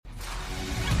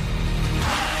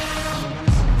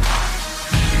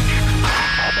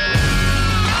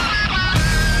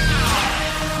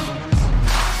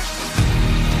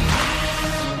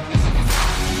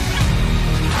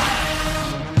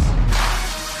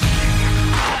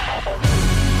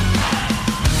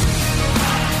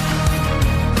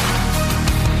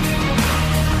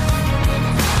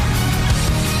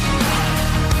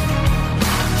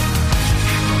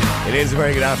is a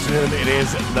very good afternoon. It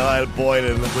is Niall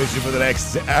Boylan with you for the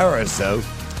next hour or so.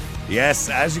 Yes,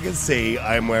 as you can see,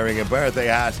 I'm wearing a birthday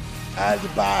hat and a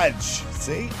badge.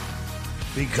 See?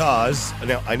 Because,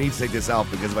 now I need to take this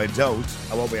off because if I don't,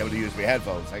 I won't be able to use my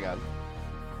headphones. Hang on.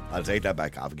 I'll take that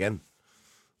back off again.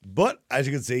 But, as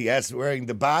you can see, yes, wearing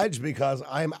the badge because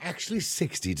I'm actually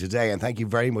 60 today. And thank you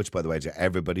very much, by the way, to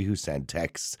everybody who sent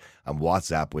texts and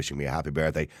WhatsApp wishing me a happy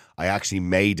birthday. I actually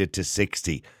made it to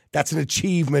 60. That's an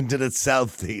achievement in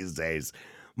itself these days.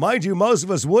 Mind you, most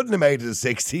of us wouldn't have made it to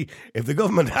 60 if the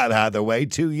government had had their way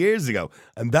 2 years ago.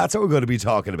 And that's what we're going to be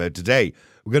talking about today.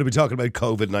 We're going to be talking about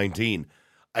COVID-19.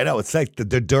 I know, it's like the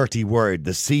dirty word,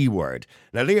 the C word.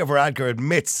 Now, Leo Varadkar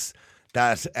admits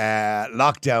that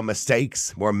lockdown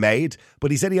mistakes were made,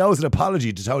 but he said he owes an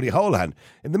apology to Tony Holohan.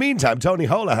 In the meantime, Tony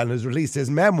Holohan has released his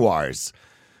memoirs.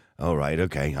 All right,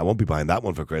 okay, I won't be buying that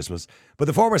one for Christmas. But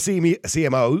the former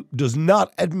CMO does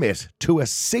not admit to a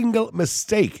single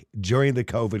mistake during the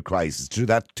COVID crisis. Through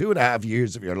that 2.5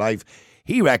 years of your life,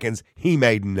 he reckons he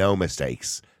made no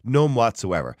mistakes. None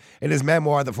whatsoever. In his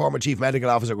memoir, the former chief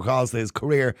medical officer recalls his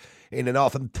career in an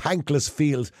often thankless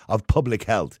field of public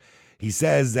health. He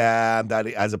says that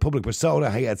as a public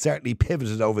persona, he had certainly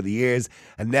pivoted over the years,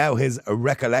 and now his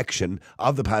recollection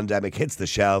of the pandemic hits the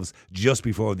shelves just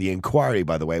before the inquiry,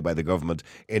 by the way, by the government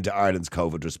into Ireland's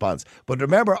COVID response. But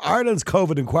remember, Ireland's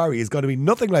COVID inquiry is going to be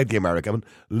nothing like the American,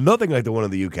 nothing like the one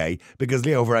in the UK, because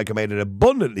Leo Varadkar made it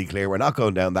abundantly clear we're not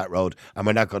going down that road and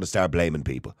we're not going to start blaming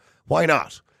people. Why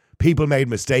not? People made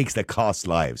mistakes that cost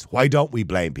lives. Why don't we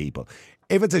blame people?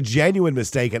 If it's a genuine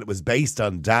mistake and it was based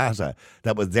on data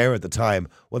that was there at the time,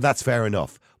 well, that's fair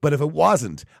enough. But if it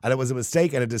wasn't, and it was a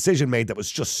mistake and a decision made that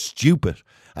was just stupid,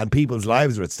 and people's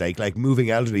lives were at stake, like moving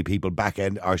elderly people back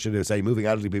in, or should I say moving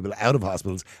elderly people out of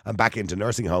hospitals and back into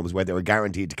nursing homes where they were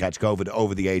guaranteed to catch COVID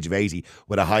over the age of 80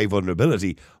 with a high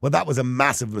vulnerability, well, that was a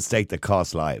massive mistake that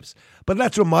cost lives. But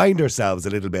let's remind ourselves a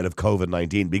little bit of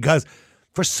COVID-19, because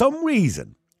for some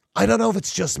reason, I don't know if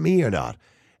it's just me or not,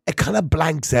 it kind of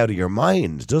blanks out of your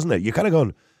mind, doesn't it? You're kind of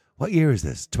going, what year is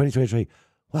this? 2023?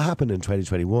 What happened in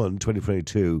 2021,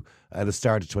 2022, and the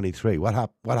start of 23?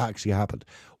 What actually happened?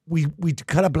 We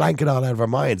kind of blank it all out of our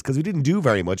minds because we didn't do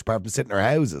very much apart from sit in our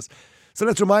houses. So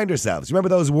let's remind ourselves. Remember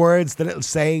those words, the little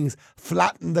sayings,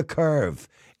 flatten the curve.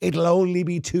 It'll only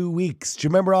be 2 weeks. Do you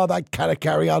remember all that kind of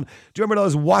carry on? Do you remember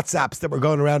those WhatsApps that were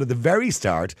going around at the very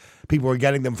start? People were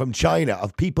getting them from China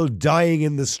of people dying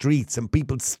in the streets and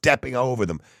people stepping over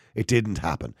them. It didn't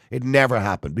happen. It never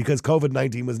happened because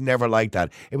COVID-19 was never like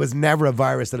that. It was never a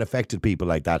virus that affected people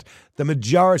like that. The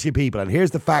majority of people, and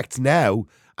here's the facts now,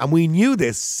 and we knew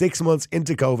this 6 months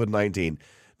into COVID-19,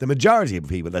 the majority of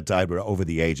people that died were over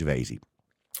the age of 80.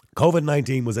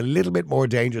 COVID-19 was a little bit more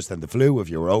dangerous than the flu if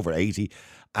you were over 80.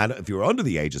 And if you were under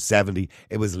the age of 70,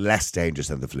 it was less dangerous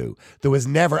than the flu. There was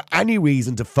never any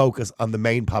reason to focus on the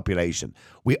main population.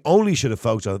 We only should have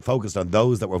focused on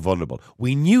those that were vulnerable.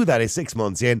 We knew that 6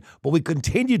 months in, but we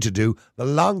continued to do the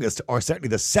longest, or certainly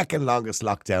the second longest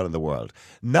lockdown in the world.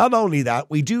 Not only that,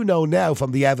 we do know now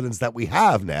from the evidence that we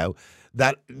have now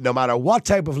that no matter what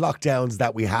type of lockdowns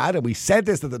that we had, and we said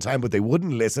this at the time, but they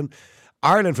wouldn't listen.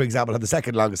 Ireland, for example, had the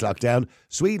second longest lockdown.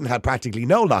 Sweden had practically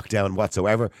no lockdown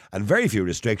whatsoever and very few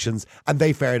restrictions, and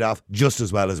they fared off just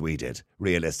as well as we did,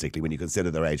 realistically, when you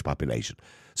consider their age population.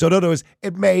 So in other words,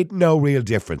 it made no real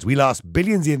difference. We lost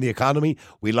billions in the economy.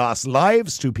 We lost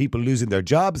lives through people losing their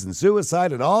jobs and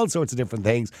suicide and all sorts of different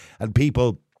things, and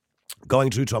people going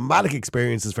through traumatic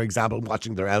experiences, for example,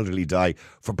 watching their elderly die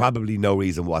for probably no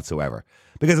reason whatsoever.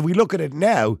 Because if we look at it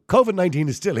now, COVID-19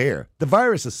 is still here. The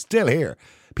virus is still here.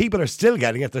 People are still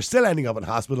getting it. They're still ending up in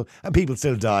hospital and people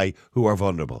still die who are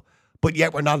vulnerable. But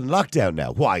yet we're not in lockdown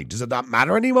now. Why? Does it not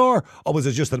matter anymore? Or was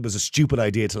it just that it was a stupid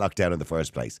idea to lock down in the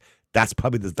first place? That's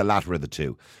probably the latter of the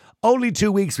two. Only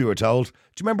 2 weeks, we were told. Do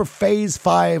you remember phase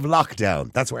 5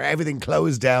 lockdown? That's where everything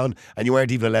closed down and you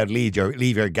weren't even allowed to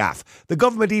leave your gaff. The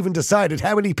government even decided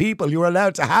how many people you were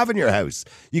allowed to have in your house.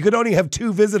 You could only have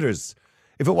 2 visitors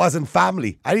if it wasn't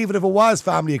family. And even if it was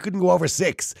family, it couldn't go over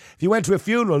 6. If you went to a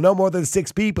funeral, no more than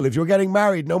 6 people. If you were getting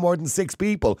married, no more than 6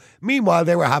 people. Meanwhile,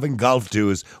 they were having golf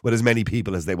tours with as many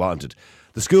people as they wanted.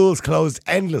 The schools closed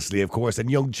endlessly, of course, and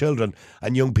young children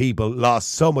and young people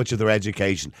lost so much of their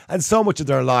education and so much of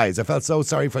their lives. I felt so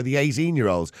sorry for the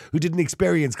 18-year-olds who didn't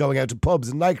experience going out to pubs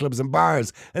and nightclubs and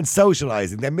bars and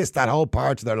socialising. They missed that whole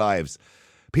part of their lives.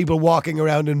 People walking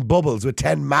around in bubbles with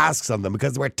 10 masks on them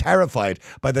because they were terrified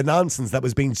by the nonsense that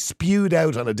was being spewed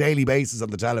out on a daily basis on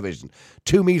the television.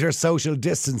 2 metre social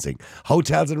distancing.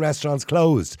 Hotels and restaurants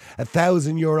closed.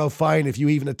 €1,000 fine if you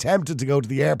even attempted to go to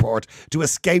the airport to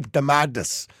escape the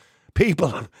madness.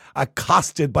 people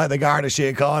accosted by the Garda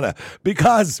Síochána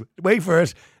because, wait for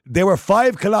it, they were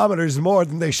 5 kilometres more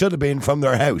than they should have been from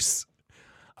their house.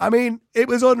 I mean, it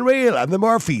was unreal. And the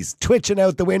Murphys twitching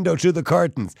out the window through the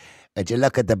curtains. And you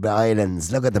look at the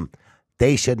islands, look at them.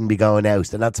 They shouldn't be going out.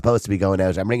 They're not supposed to be going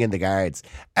out. I'm ringing the guards.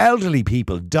 Elderly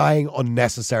people dying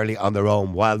unnecessarily on their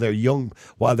own while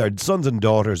their sons and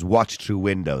daughters watch through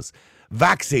windows.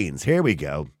 Vaccines, here we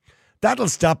go. That'll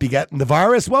stop you getting the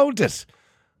virus, won't it?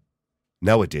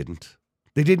 No, it didn't.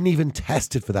 They didn't even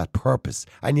test it for that purpose.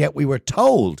 And yet we were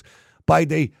told by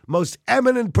the most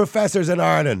eminent professors in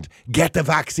Ireland, get the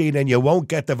vaccine and you won't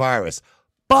get the virus.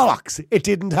 Bollocks! It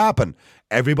didn't happen.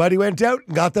 Everybody went out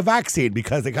and got the vaccine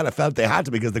because they kind of felt they had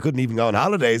to, because they couldn't even go on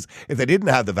holidays if they didn't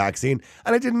have the vaccine.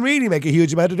 And it didn't really make a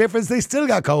huge amount of difference. They still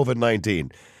got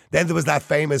COVID-19. Then there was that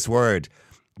famous word,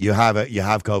 you have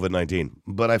COVID-19,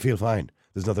 but I feel fine.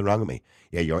 There's nothing wrong with me.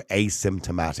 Yeah, you're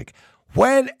asymptomatic.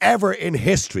 Whenever in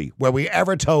history were we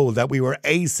ever told that we were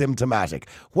asymptomatic?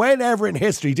 Whenever in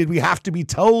history did we have to be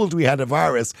told we had a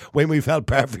virus when we felt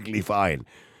perfectly fine?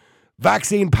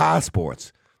 Vaccine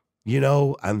passports,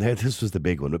 and this was the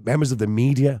big one. Members of the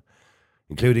media,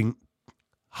 including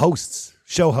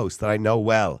show hosts that I know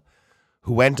well,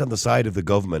 who went on the side of the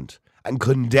government and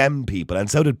condemned people, and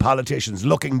so did politicians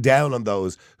looking down on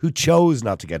those who chose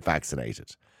not to get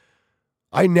vaccinated.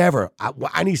 I never, at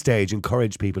any stage,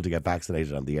 encouraged people to get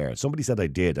vaccinated on the air. Somebody said I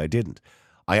did. I didn't.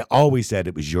 I always said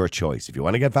it was your choice. If you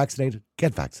want to get vaccinated,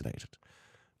 get vaccinated.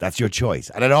 That's your choice.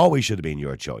 And it always should have been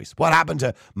your choice. What happened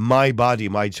to my body,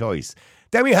 my choice?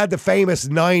 Then we had the famous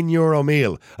 €9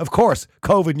 meal. Of course,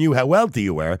 COVID knew how wealthy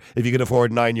you were. If you could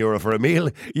afford €9 for a meal,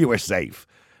 you were safe.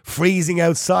 Freezing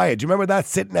outside. Do you remember that?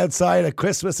 Sitting outside at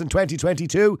Christmas in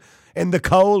 2022 in the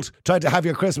cold, trying to have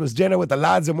your Christmas dinner with the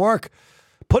lads in work?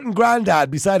 Putting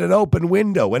Grandad beside an open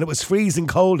window when it was freezing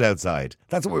cold outside.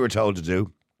 That's what we were told to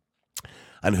do.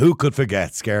 And who could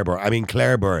forget Claire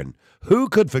Byrne? Who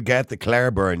could forget the Claire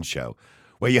Byrne show,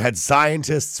 where you had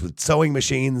scientists with sewing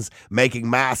machines making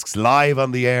masks live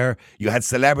on the air. You had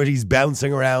celebrities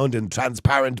bouncing around in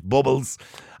transparent bubbles,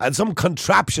 and some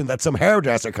contraption that some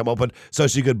hairdresser come up with so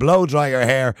she could blow dry her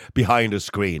hair behind a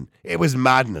screen. It was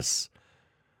madness.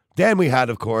 Then we had,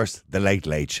 of course, the Late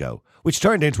Late Show, which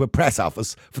turned into a press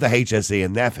office for the HSE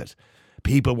and NPHET.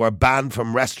 People were banned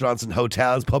from restaurants and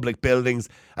hotels, public buildings,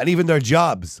 and even their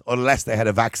jobs unless they had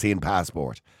a vaccine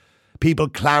passport. People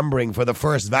clamouring for the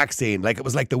first vaccine like it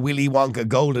was like the Willy Wonka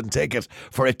golden ticket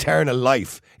for eternal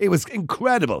life. It was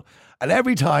incredible. And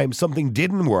every time something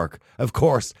didn't work, of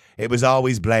course, it was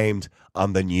always blamed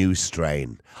on the new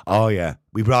strain. Oh yeah,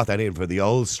 we brought that in for the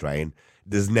old strain.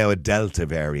 There's now a Delta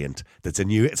variant it's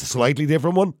a slightly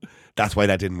different one. That's why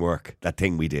that didn't work, that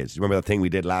thing we did. You remember that thing we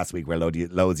did last week where loads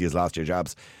of you lost your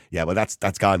jobs? Yeah, well,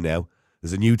 that's gone now.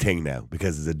 There's a new thing now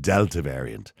because there's a Delta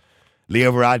variant.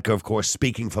 Leo Varadkar, of course,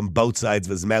 speaking from both sides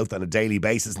of his mouth on a daily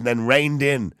basis and then reined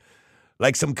in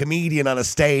like some comedian on a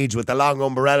stage with the long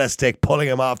umbrella stick pulling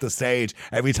him off the stage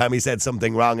every time he said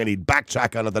something wrong, and he'd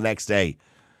backtrack on it the next day.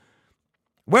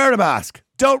 Wear a mask.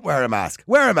 Don't wear a mask.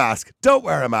 Wear a mask. Don't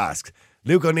wear a mask.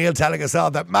 Luke O'Neill telling us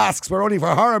all that masks were only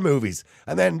for horror movies.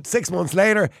 And then 6 months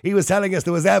later, he was telling us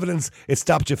there was evidence it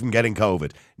stopped you from getting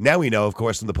COVID. Now we know, of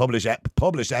course, from the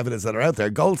published evidence that are out there,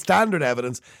 gold standard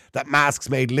evidence, that masks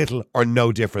made little or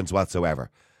no difference whatsoever.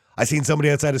 I seen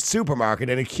somebody outside a supermarket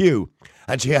in a queue,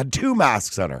 and she had 2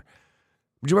 masks on her.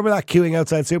 Do you remember that, queuing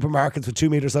outside supermarkets with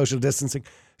 2 metre social distancing?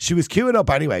 She was queuing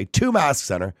up anyway, 2 masks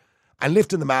on her, and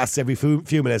lifting the masks every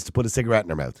few minutes to put a cigarette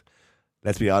in her mouth.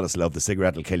 Let's be honest, love, the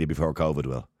cigarette will kill you before COVID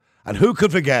will. And who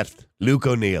could forget Luke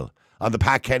O'Neill on the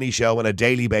Pat Kenny show on a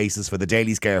daily basis for the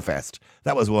Daily Scarefest?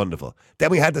 That was wonderful.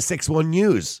 Then we had the 6-1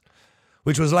 News,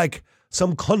 which was like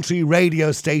some country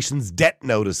radio station's death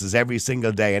notices every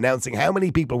single day, announcing how many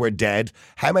people were dead,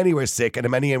 how many were sick, and how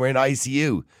many were in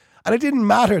ICU. And it didn't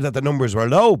matter that the numbers were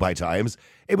low by times.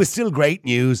 It was still great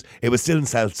news, it was still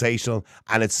sensational,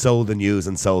 and it sold the news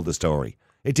and sold the story.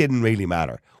 It didn't really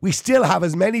matter. We still have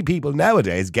as many people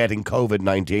nowadays getting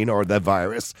COVID-19 or the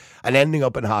virus and ending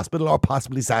up in hospital or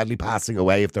possibly sadly passing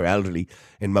away if they're elderly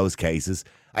in most cases.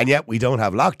 And yet we don't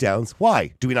have lockdowns.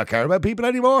 Why? Do we not care about people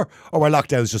anymore? Or were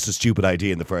lockdowns just a stupid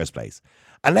idea in the first place?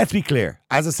 And let's be clear,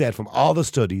 as I said, from all the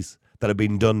studies that have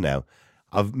been done now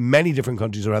of many different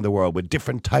countries around the world with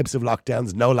different types of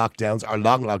lockdowns, no lockdowns or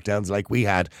long lockdowns like we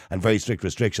had and very strict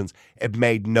restrictions, it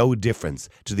made no difference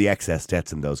to the excess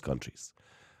deaths in those countries.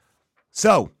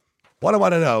 So, what I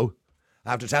want to know,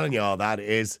 after telling you all that,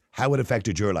 is how it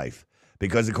affected your life.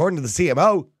 Because according to the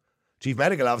CMO, Chief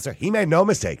Medical Officer, he made no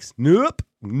mistakes. Nope,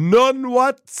 none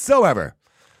whatsoever.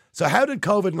 So how did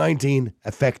COVID-19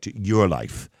 affect your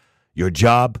life? Your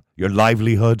job, your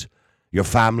livelihood, your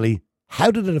family.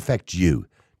 How did it affect you?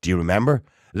 Do you remember?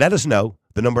 Let us know.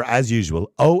 The number, as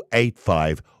usual,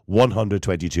 085 100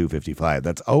 22 55.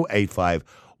 That's 085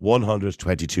 100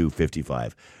 22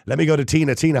 55. Let me go to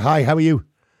Tina. Tina, hi, how are you?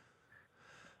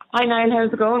 Hi Niall,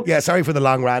 how's it going? Yeah, sorry for the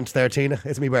long rant there, Tina.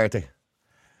 It's my birthday.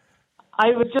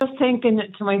 I was just thinking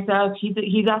to myself,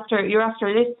 you're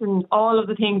after listing all of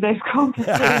the things I've come to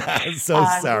say. I'm so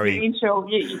sorry. In the intro,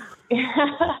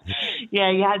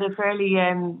 yeah, you had a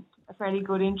fairly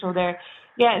good intro there.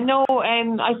 Yeah, no,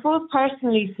 I suppose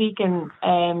personally speaking,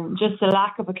 just the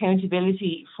lack of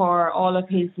accountability for all of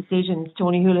his decisions,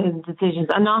 Tony Holohan's decisions,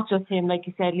 and not just him, like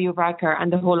you said, Leo Varadkar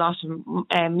and the whole lot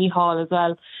of Niall as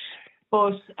well.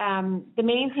 But the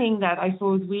main thing that I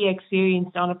suppose we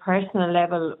experienced on a personal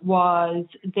level was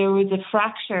there was a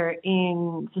fracture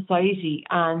in society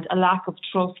and a lack of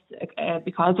trust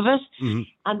because of it. Mm-hmm.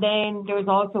 And then there was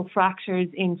also fractures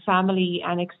in family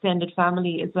and extended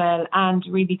family as well, and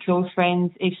really close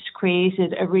friends. It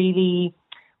created a really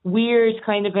weird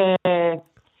kind of a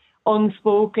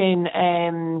unspoken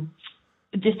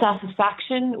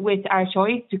dissatisfaction with our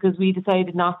choice, because we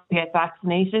decided not to get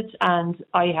vaccinated, and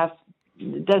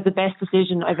that's the best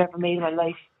decision I've ever made in my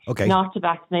life. Okay. Not to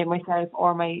vaccinate myself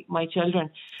or my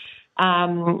children.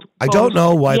 I don't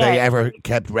know why they ever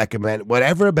kept recommending,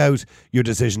 whatever about your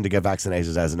decision to get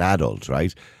vaccinated as an adult,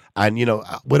 right? And, you know,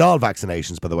 with all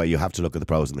vaccinations, by the way, you have to look at the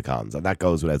pros and the cons, and that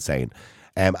goes without saying.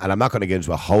 And I'm not going to get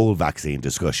into a whole vaccine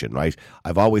discussion, right?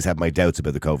 I've always had my doubts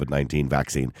about the COVID-19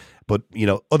 vaccine. But, you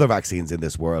know, other vaccines in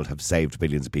this world have saved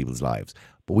billions of people's lives.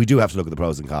 But we do have to look at the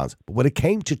pros and cons. But when it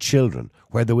came to children,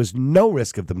 where there was no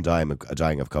risk of them dying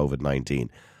of COVID-19,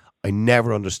 I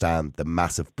never understand the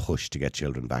massive push to get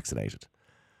children vaccinated.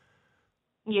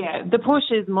 Yeah, the push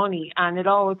is money, and it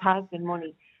always has been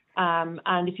money.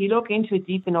 And if you look into it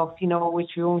deep enough, you know,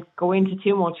 which we won't go into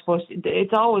too much, but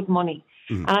it's always money.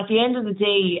 Mm. And at the end of the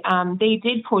day, they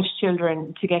did push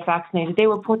children to get vaccinated. They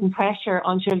were putting pressure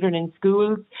on children in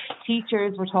schools.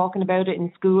 Teachers were talking about it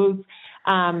in schools.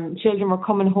 Children were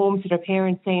coming home to their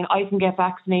parents saying, I can get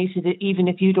vaccinated even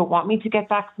if you don't want me to get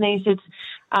vaccinated,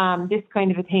 this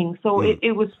kind of a thing. So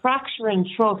it was fracturing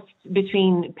trust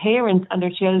between parents and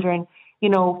their children, you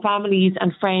know, families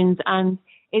and friends, and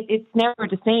it's never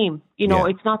the same. You know,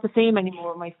 It's not the same anymore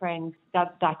with my friends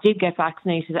that did get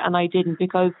vaccinated and I didn't,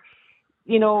 because,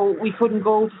 you know, we couldn't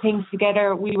go to things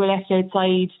together. We were left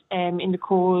outside in the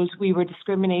cold. We were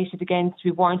discriminated against.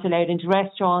 We weren't allowed into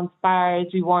restaurants, bars.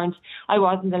 I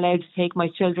wasn't allowed to take my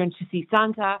children to see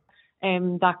Santa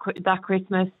that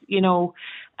Christmas. You know,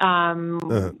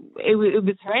 it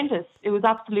was horrendous. It was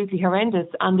absolutely horrendous.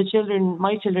 And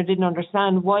my children didn't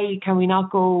understand, why can we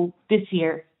not go this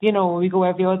year? You know, we go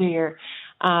every other year.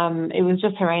 It was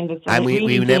just horrendous. And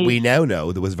we now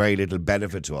know there was very little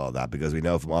benefit to all that, because we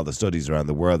know from all the studies around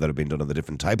the world that have been done on the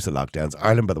different types of lockdowns.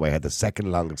 Ireland, by the way, had the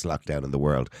second longest lockdown in the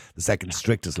world, the second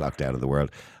strictest lockdown in the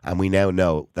world. And we now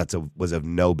know that was of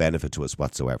no benefit to us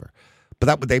whatsoever.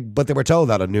 But they were told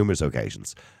that on numerous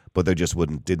occasions, but they just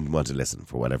didn't want to listen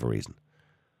for whatever reason.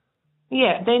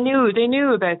 Yeah, they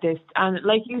knew about this. And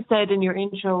like you said in your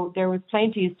intro, there was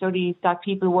plenty of studies that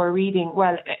people were reading,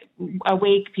 well,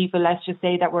 awake people, let's just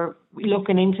say, that were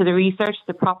looking into the research,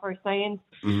 the proper science,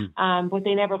 but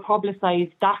they never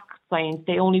publicised that science.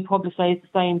 They only publicised the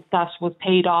science that was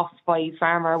paid off by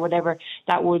pharma or whatever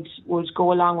that would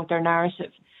go along with their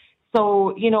narrative.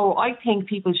 So, you know, I think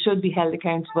people should be held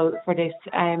accountable for this.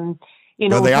 You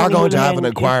know, well, they are going to have an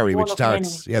inquiry which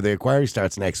starts, the inquiry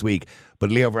starts next week. But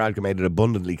Leo Varadkar made it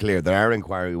abundantly clear that our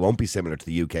inquiry won't be similar to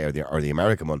the UK or the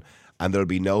American one, and there'll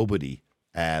be nobody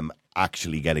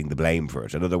actually getting the blame for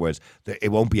it. In other words,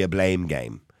 it won't be a blame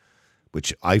game,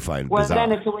 which I find bizarre. Well,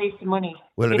 then it's a waste of money.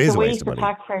 Well, it's a waste of money. It's a waste of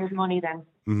taxpayers' money then.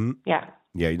 Mm-hmm. Yeah.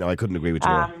 Yeah, you know, I couldn't agree with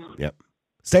you more. Yeah.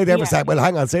 Stay there for a sec. Well,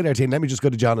 hang on. Stay there, Tina. Let me just go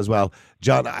to John as well.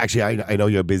 John, actually, I know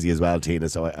you're busy as well, Tina,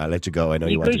 so I'll let you go. I know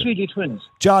you want to. You twins.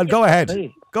 John, go ahead.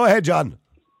 Hey. Go ahead, John.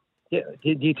 Yeah.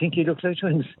 Do you think you look like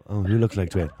twins? Oh, you look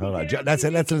like twins. All right. That's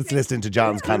it. Let's listen to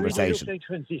John's conversation. You look like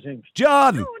twins, you think?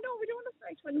 John! No, we don't look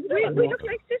like twins. We look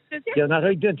like sisters. Yeah? You're not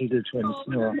identical twins.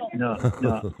 No.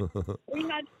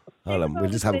 Hold on. We'll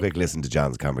just have a quick listen to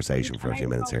John's conversation for a few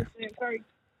minutes here.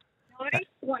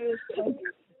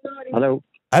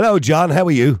 Hello, John. How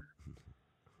are you?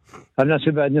 I'm not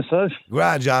too bad. Yourself?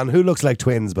 Grand, John. Who looks like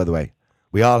twins, by the way?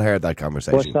 We all heard that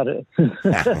conversation. Sorry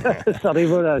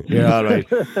about that. You're all right.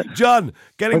 John,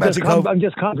 getting back to COVID. I'm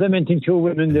just complimenting two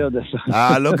women there.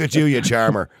 Look at you, you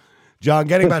charmer. John,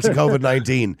 getting back to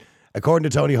COVID-19. According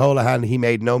to Tony Holohan, he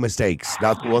made no mistakes.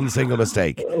 Not one single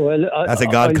mistake. Well, that's a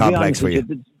God complex for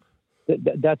you.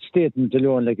 that statement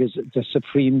alone, like, is the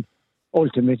supreme,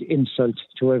 ultimate insult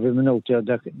to everyone out there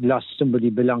that lost somebody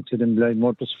belonged to them, like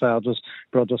mothers, fathers,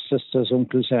 brothers, sisters,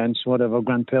 uncles, aunts, whatever,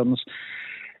 grandparents.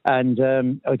 And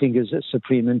I think it's a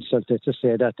supreme insult to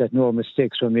say that no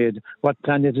mistakes were made. What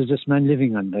planet is this man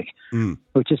living on? Like,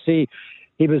 but you see,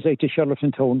 he was like the sheriff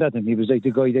in town, that him. He was like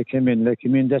the guy that came in. Like, I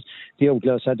mean, that the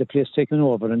outlaws had the place taken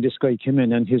over, and this guy came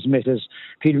in, and his mates,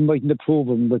 people mightn't approve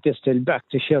him, but they still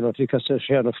backed the sheriff because the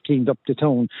sheriff cleaned up the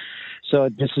town. So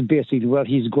this is basically where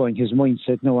he's going. His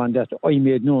mindset now on that. I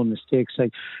made no mistakes.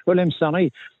 Like, well, I'm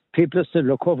sorry. People are still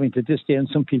recovering to this day, and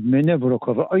some people may never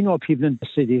recover. I know people in the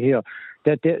city here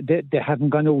that they haven't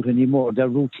gone out anymore. Their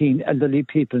routine, elderly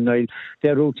people now,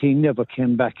 their routine never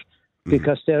came back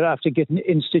because they're after getting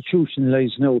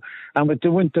institutionalised now. And with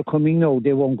the winter coming now,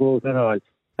 they won't go out at all.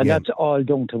 And that's all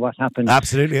down to what happened.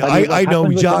 Absolutely. I know,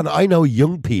 John, I know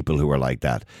young people who are like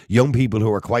that. Young people who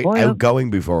were quite outgoing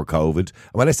before COVID. And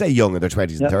when I say young, in their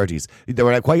 20s and 30s, they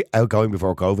were quite outgoing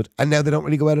before COVID, and now they don't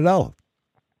really go out at all.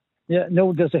 Yeah,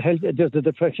 no, there's the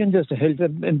depression, there's the health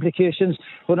implications,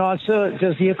 but also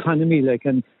there's the economy, like,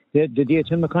 and the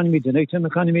daytime economy, the nighttime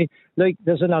economy. Like,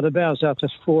 there's a lot of bars after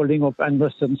folding up and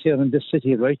restaurants here in this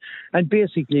city, right? And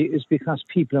basically it's because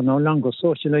people are no longer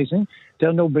socialising.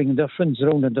 They're now bringing their friends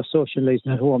around and they're socialising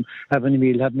at home, having a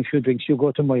meal, having a few drinks. You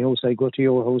go to my house, I go to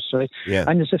your house, right? Yeah.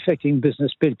 And it's affecting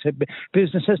business.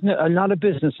 A lot of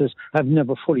businesses have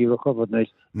never fully recovered now.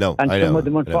 No, and some of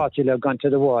them, unfortunately, have gone to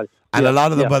the wall. And a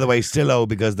lot of them, by the way, still owe,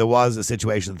 because there was a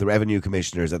situation that the revenue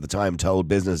commissioners at the time told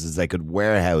businesses they could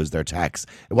warehouse their tax.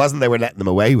 It wasn't they were letting them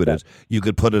away with it. You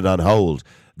could put it on hold.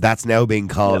 That's now being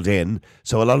called in.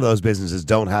 So a lot of those businesses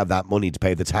don't have that money to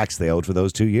pay the tax they owed for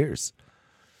those 2 years.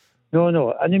 No.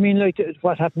 And I mean, like,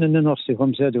 what happened in the nursing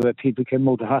homes there, where people came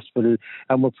out of hospital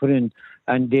and were put in,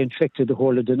 and they infected the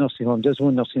whole of the nursing home. There's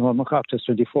one nursing home, Macoctus,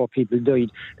 24 people died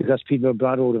because people were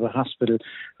brought out of a hospital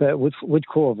with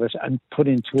COVID and put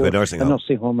into a nursing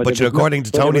home. But according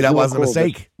to Tony, that wasn't a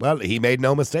mistake. Well, he made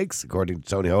no mistakes, according to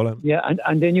Tony Holohan. Yeah,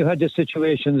 and then you had the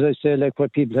situations, I say, like, where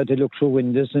people had to look through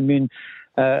windows. I mean,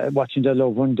 watching their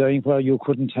loved one dying, where you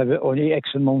couldn't have only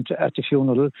X amount at the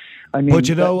funeral. I mean, but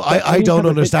I don't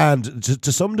understand.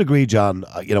 To some degree, John,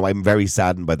 I'm very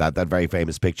saddened by that very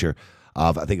famous picture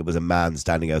of, I think it was a man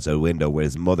standing outside a window with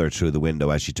his mother through the window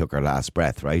as she took her last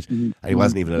breath, right? Mm-hmm. And he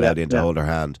wasn't even allowed in to hold her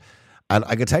hand. And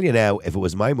I can tell you now, if it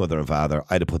was my mother and father,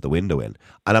 I'd have put the window in.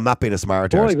 And I'm not being a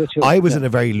smart arse. I was in a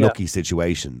very lucky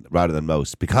situation rather than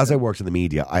most. Because I worked in the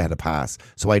media, I had a pass.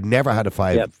 So I'd never had a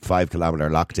 5 kilometre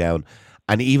lockdown.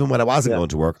 And even when I wasn't going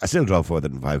to work, I still drove further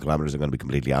than 5 kilometres, I'm going to be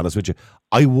completely honest with you.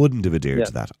 I wouldn't have adhered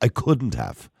to that. I couldn't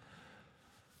have.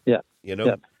 Yeah.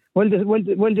 Yeah. Well, this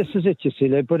is it, you see.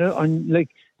 Like, but and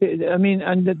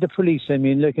the police,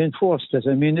 like, enforced it.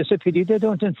 I mean, it's a pity they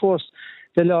don't enforce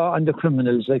the law on the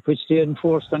criminals, like, which they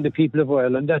enforced on the people of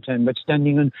Ireland that time. But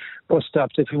standing on bus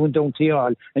stops, if you went down to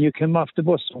Niall and you came off the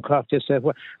bus from Cork, they said,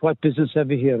 what business have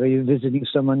you here? Are you visiting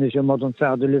someone? Is your mother and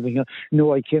father living here?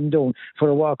 No, I came down for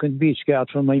a walk in Beach Guard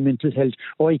for my mental health.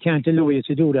 Oh, I can't allow you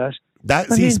to do that.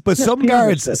 But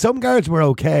some guards were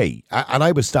okay, and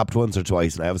I was stopped once or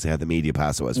twice, and I obviously had the media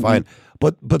pass, so I was fine.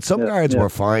 But some guards were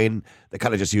fine. They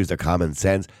kind of just used their common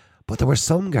sense. But there were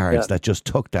some guards that just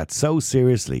took that so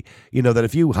seriously, that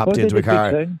if you hopped into a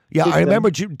car, I remember.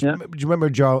 Do you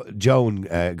remember Joan?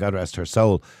 God rest her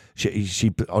soul.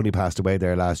 She only passed away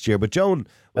there last year, but Joan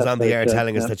was on the air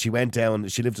telling us that she went down.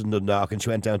 She lived in Dundalk, and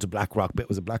she went down to Blackrock. It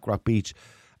was a Blackrock Beach.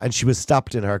 And she was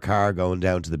stopped in her car going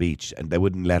down to the beach, and they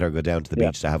wouldn't let her go down to the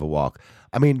beach to have a walk.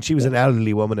 I mean, she was an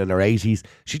elderly woman in her 80s.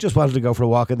 She just wanted to go for a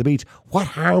walk on the beach. What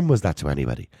harm was that to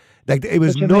anybody? Like, it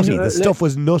was nutty. The stuff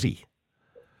was nutty.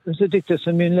 It was ridiculous.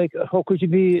 I mean, like, how could you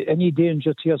be any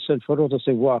danger to yourself or others,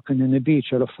 say, walking in a beach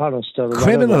or a forest or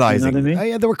criminalising? You know what I mean?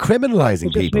 Yeah, they were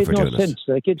criminalising people for doing sense.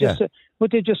 Like, it just,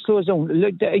 but they just closed down.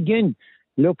 Like, again,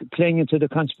 playing into the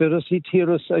conspiracy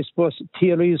theorists, I suppose,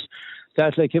 theories.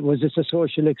 That, like, it's a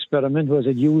social experiment. Was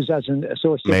it used as a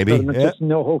social experiment? Just to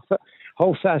know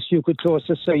how fast you could close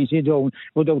society down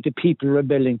without the people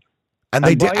rebelling. And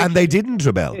they didn't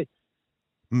rebel.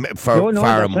 For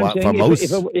most.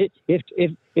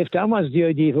 If that was the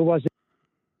idea, if it was.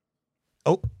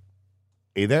 Oh,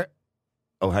 are you there?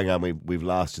 Oh, hang on, we've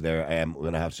lost you there. We're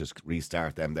going to have to just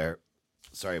restart them there.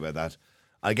 Sorry about that.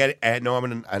 I'll get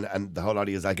Norman and the whole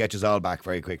audience. I'll get you all back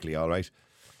very quickly. All right.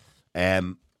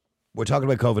 We're talking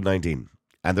about COVID-19,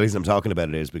 and the reason I'm talking about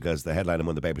it is because the headline in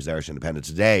one of the papers, Irish Independent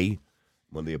today,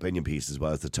 one of the opinion pieces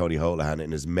was that Tony Holohan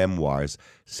in his memoirs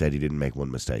said he didn't make one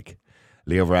mistake.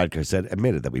 Leo Varadkar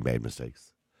admitted that we made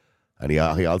mistakes. And he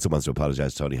also wants to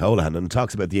apologise to Tony Holohan, and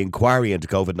talks about the inquiry into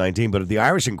COVID-19. But the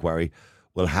Irish inquiry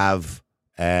will have,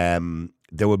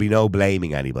 there will be no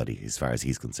blaming anybody as far as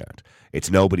he's concerned.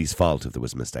 It's nobody's fault if there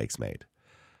was mistakes made.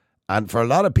 And for a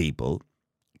lot of people,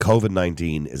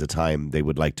 COVID-19 is a time they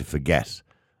would like to forget.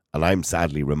 And I'm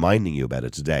sadly reminding you about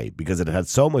it today because it had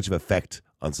so much of effect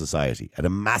on society, had a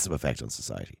massive effect on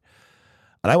society.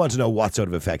 And I want to know what sort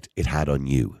of effect it had on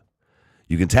you.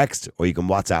 You can text or you can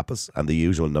WhatsApp us and the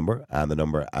usual number. And the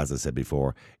number, as I said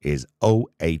before, is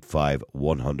 085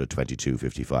 100 22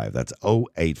 55. That's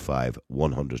 085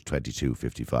 100 22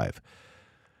 55.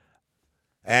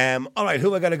 All right,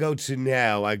 who I got to go to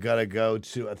now? I got to go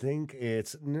to, I think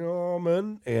it's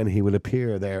Norman, and he will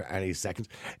appear there any second.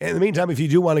 In the meantime, if you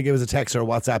do want to give us a text or a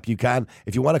WhatsApp, you can.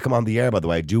 If you want to come on the air, by the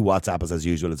way, do WhatsApp us as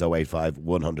usual. It's 085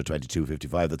 100 22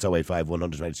 55. That's 085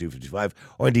 100 22 55.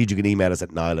 Or indeed, you can email us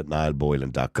at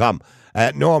niall@niallboylan.com.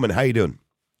 Norman, how you doing?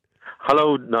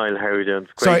 Hello, Niall. How are you doing?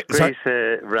 Great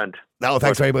rant. No,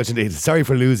 thanks very much indeed. Sorry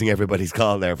for losing everybody's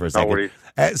call there for a second. No worries.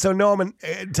 So, Norman,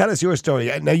 tell us your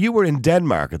story. Now, you were in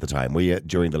Denmark at the time, were you,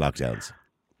 during the lockdowns?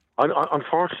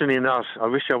 Unfortunately not. I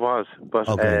wish I was. But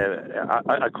okay.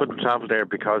 I couldn't travel there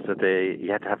because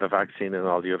you had to have a vaccine and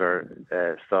all the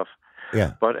other stuff.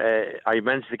 Yeah. But I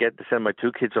managed to send my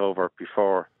 2 kids over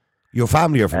before. Your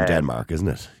family are from Denmark, isn't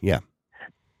it? Yeah.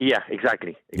 Yeah,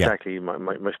 exactly. Yeah.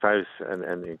 My spouse and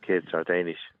the kids are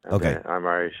Danish. And, okay. I'm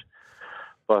Irish.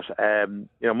 But,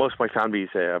 most of my families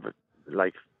have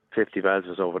like 50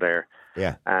 relatives over there.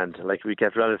 Yeah. And like we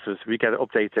get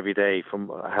updates every day from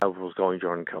how it was going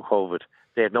during COVID.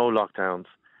 They had no lockdowns.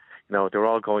 They were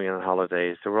all going on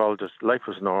holidays. They were all life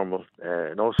was normal.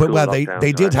 No school lockdowns.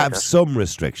 They did have some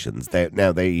restrictions. They kind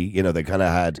of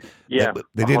had. Yeah.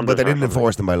 They did, but they didn't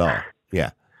enforce them by law. Yeah.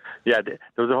 Yeah, there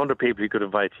was 100 people you could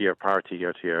invite to your party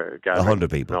or to your gathering.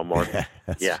 100 people. No more.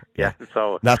 Yeah.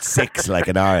 So not 6 like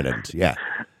in Ireland. Yeah.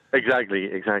 Exactly.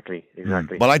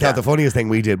 Well, I thought the funniest thing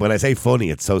we did, when I say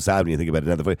funny, it's so sad when you think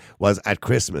about it, was at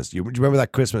Christmas. Do you remember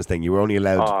that Christmas thing? You were only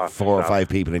allowed 4 or 5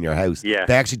 people in your house. Yeah.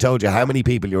 They actually told you how many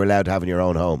people you were allowed to have in your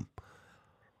own home.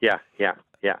 Yeah.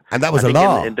 And that was a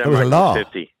law. In Denmark, there was a law.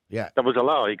 50. Yeah. That was a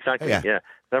law, exactly. Yeah.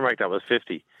 Denmark, that was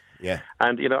 50. Yeah.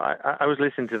 And, I was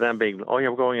listening to them being,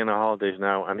 we're going on our holidays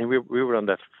now. And we were on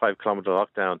that 5-kilometre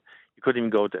lockdown. You couldn't even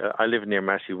go I live near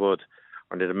Massey Wood,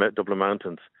 or near the Dublin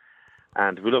Mountains.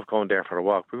 And we loved going there for a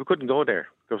walk. But we couldn't go there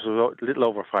because it was a little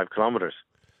over 5 kilometres.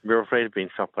 We were afraid of being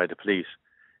stopped by the police.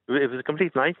 It was a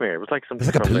complete nightmare. It was like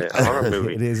something from a horror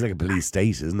movie. It is like a police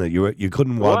state, isn't it? You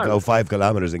couldn't go 5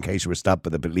 kilometres in case you were stopped by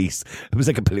the police. It was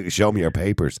like a police. Show me your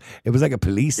papers. It was like a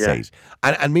police state.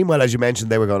 And meanwhile, as you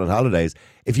mentioned, they were going on holidays.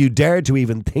 If you dared to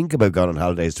even think about going on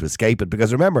holidays to escape it,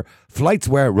 because remember, flights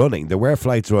were running. There were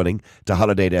flights running to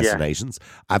holiday destinations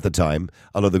at the time.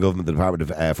 Although the government, the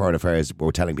Department of Foreign Affairs,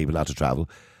 were telling people not to travel.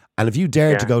 And if you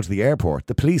dared to go to the airport,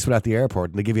 the police were at the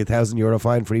airport and they give you €1,000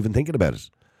 fine for even thinking about it.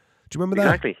 Do you remember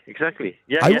that? Exactly.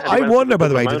 Yeah. I wonder, by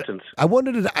the way,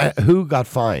 who got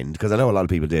fined, because I know a lot of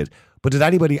people did, but did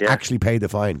anybody actually pay the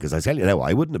fine? Because I tell you now,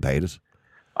 I wouldn't have paid it.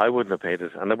 I wouldn't have paid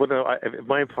it. And I wouldn't have, if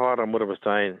my father and mother was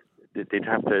dying, they'd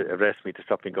have to arrest me to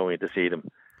stop me going to see them.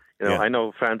 I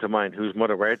know friends of mine whose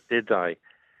mother did die,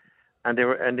 and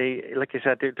they like you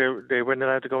said, they weren't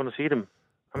allowed to go and see them.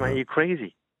 Are you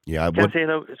crazy? Yeah, I would.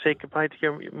 Say goodbye to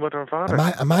your mother and father.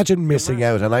 Imagine missing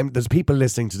out, and there's people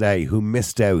listening today who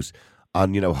missed out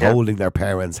on holding their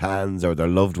parents' hands or their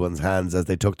loved ones' hands as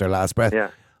they took their last breath.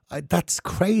 Yeah, that's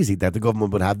crazy that the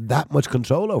government would have that much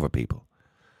control over people.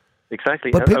 Exactly.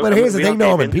 But here's the thing,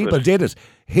 Norman. People did it.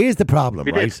 Here's the problem,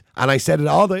 right? And I said it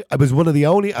I was one of the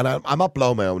only, and I'm not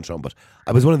blowing my own trumpet.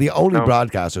 I was one of the only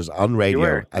broadcasters on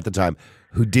radio at the time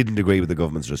who didn't agree with the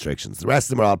government's restrictions. The rest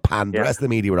of them were all the rest of the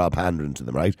media were all pandering to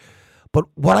them, right? But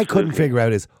what I couldn't figure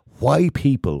out is why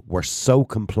people were so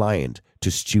compliant to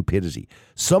stupidity.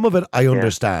 Some of it I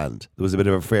understand. There was a bit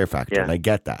of a fear factor, and I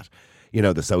get that.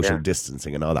 The social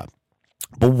distancing and all that.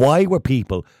 But why were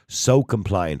people so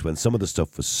compliant when some of the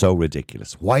stuff was so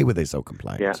ridiculous? Why were they so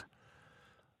compliant?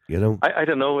 Yeah. I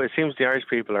don't know. It seems the Irish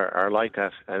people are like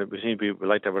that, and we seem to be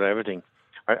like that with everything.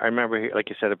 I remember, like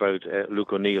you said about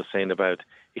Luke O'Neill saying about,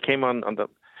 he came on the,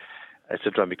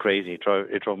 it drove me crazy.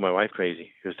 It drove my wife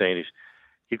crazy. He was Danish.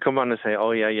 He'd come on and say,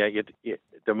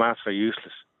 the masks are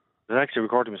useless. They actually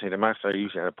recorded him saying the masks are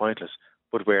useless and pointless,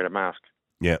 but wear the mask.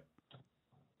 Yeah.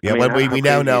 Yeah, we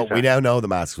now know the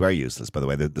masks were useless, by the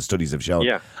way. The studies have shown.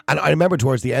 Yeah. And I remember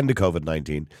towards the end of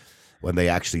COVID-19, when they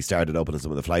actually started opening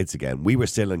some of the flights again, we were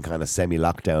still in kind of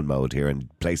semi-lockdown mode here and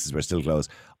places were still closed.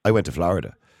 I went to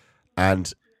Florida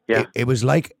and it was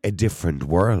like a different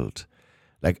world.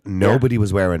 Like, nobody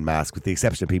was wearing masks, with the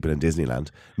exception of people in Disneyland.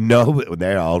 No,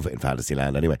 they're all in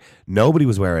Fantasyland anyway. Nobody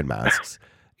was wearing masks.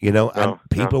 And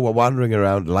people were wandering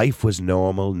around. Life was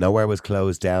normal. Nowhere was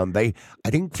closed down. I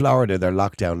think Florida, their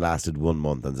lockdown lasted 1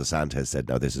 month, and DeSantis said,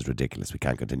 no, this is ridiculous. We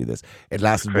can't continue this. It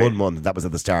lasted 1 month, and that was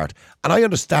at the start. And I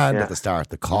understand at the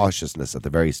start, the cautiousness at the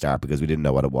very start, because we didn't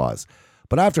know what it was.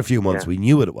 But after a few months, we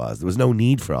knew what it was. There was no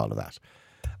need for all of that.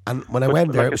 And when I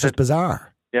went there, it was just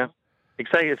bizarre. Yeah.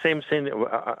 Exactly the same thing.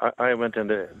 I went in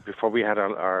before we had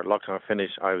our lockdown finish.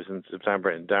 I was in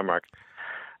September in Denmark,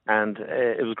 and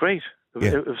it was great.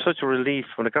 It was such a relief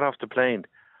when I got off the plane,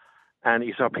 and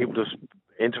you saw people just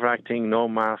interacting, no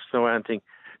masks, no anything.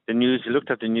 The news, you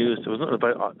looked at the news, there was nothing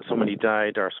about somebody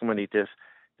died or somebody this,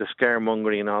 the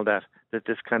scaremongering and all that.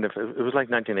 This kind of, it was like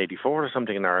 1984 or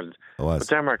something in Ireland. It was. But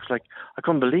Denmark was like, I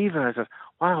couldn't believe it. I said,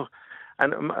 wow.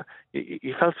 And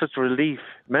you felt such a relief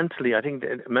mentally, I think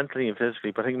mentally and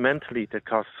physically, but I think mentally that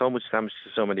caused so much damage to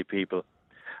so many people.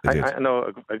 I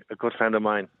know a good friend of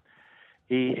mine.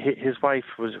 His wife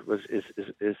is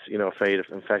afraid of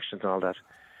infections and all that.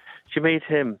 She made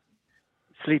him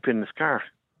sleep in his car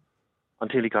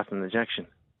until he got an injection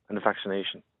and a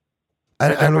vaccination.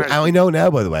 And we know now,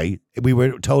 by the way, we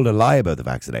were told a lie about the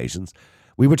vaccinations.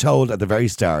 We were told at the very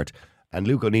start, and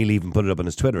Luke O'Neill even put it up on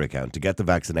his Twitter account, to get the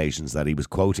vaccinations, that he was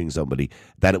quoting somebody,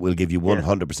 that it will give you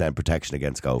 100% protection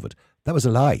against COVID. That was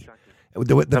a lie.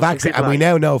 Exactly. The vaccine, and we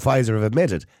now know Pfizer have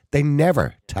admitted they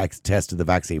never tested the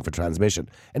vaccine for transmission.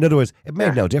 In other words, it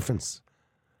made no difference.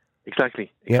 Exactly.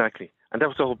 And that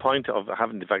was the whole point of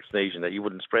having the vaccination, that you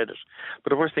wouldn't spread it.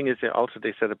 But the worst thing is also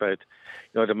they said about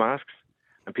the masks,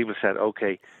 and people said,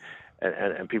 okay,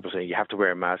 and people say you have to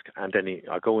wear a mask, and then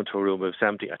I go into a room, if it's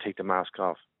empty, I take the mask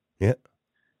off. Yeah.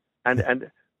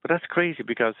 But that's crazy,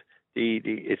 because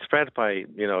it's spread by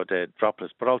the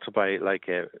droplets, but also by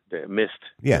the mist.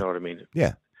 Yeah. You know what I mean?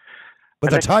 Yeah.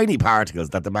 But they're tiny particles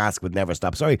that the mask would never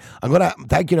stop. Sorry, I'm going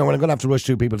to have to rush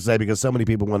through people today because so many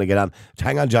people want to get on.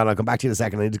 Hang on, John, I'll come back to you in a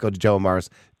second. I need to go to Joe Morris.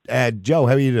 Joe,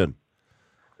 how are you doing?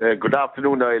 Good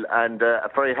afternoon, Niall, and a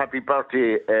very happy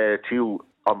birthday to you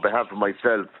on behalf of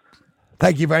myself.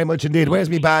 Thank you very much indeed. Where's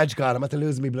my badge gone? I'm at to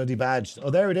lose my bloody badge.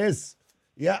 Oh, there it is.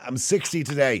 Yeah, I'm 60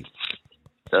 today.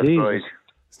 That's right.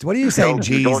 What are you saying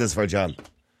Jesus for, John?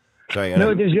 Sorry,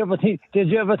 no, did you ever think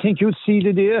you'd see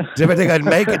the day? Did you ever think I'd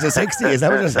make it to 60? Is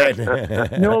that what you're saying?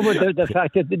 No, but the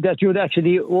fact that you'd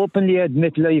actually openly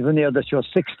admit live on air that you're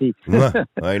 60.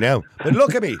 I know. But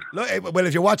look at me. Well,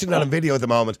 if you're watching that on video at the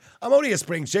moment, I'm only a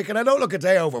spring chicken. I don't look a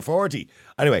day over 40.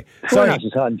 Anyway, sorry.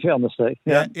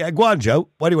 Yeah, go on, Joe.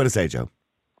 What do you want to say, Joe?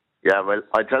 Yeah, well,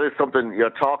 I tell you something.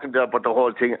 You're talking there about the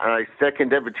whole thing, and I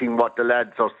second everything what the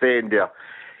lads are saying there.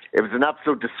 It was an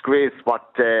absolute disgrace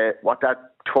what that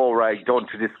tow rag done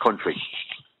to this country.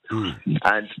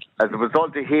 And as a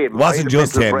result of him... It wasn't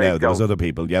just him now, there was other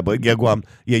people. Yeah, but go on.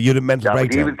 Yeah, you had a mental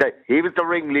breakdown. He was the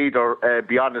ringleader,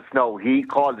 be honest now. He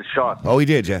called the shot. Oh, he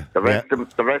did, yeah. The rest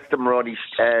of them were only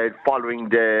following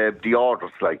the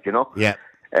orders, Yeah.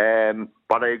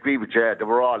 But I agree with you, they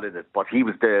were all in it, but he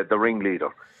was the ringleader.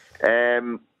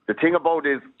 The thing about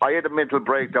it is, I had a mental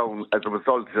breakdown as a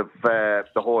result of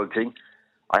the whole thing.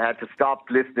 I had to stop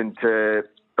listening to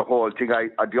the whole thing.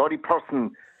 The only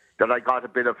person that I got a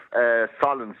bit of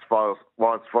solace for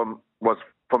was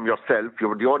from yourself. You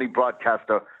were the only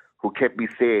broadcaster who kept me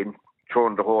sane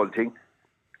during the whole thing,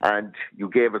 and you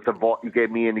gave us you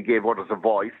gave me and you gave others a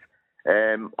voice.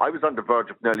 I was on the verge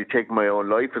of nearly taking my own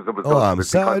life as a result. Oh, I'm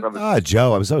sorry,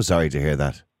 Joe. I'm so sorry to hear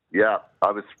that. Yeah,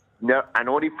 I was, and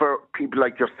only for people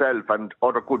like yourself and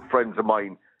other good friends of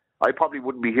mine, I probably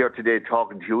wouldn't be here today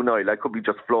talking to you, Niall. I could be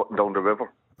just floating down the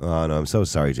river. Oh no, I'm so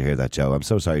sorry to hear that, Joe. I'm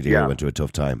so sorry to hear you went through a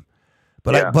tough time.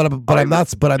 But I'm not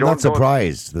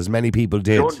surprised. There's many people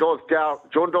did.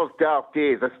 During those dark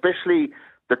days, especially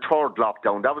the third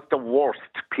lockdown, that was the worst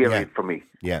period for me.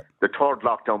 Yeah. The third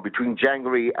lockdown between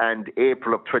January and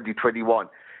April of 2021.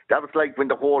 That was like when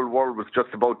the whole world was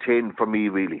just about to end for me,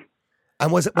 really.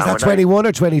 And was that 21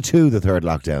 or 22, the third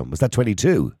lockdown? Was that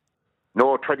 22?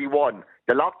 No, 21.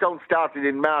 The lockdown started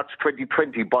in March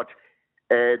 2020, but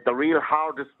the real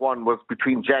hardest one was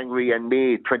between January and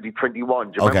May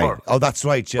 2021. Do you remember? Oh, that's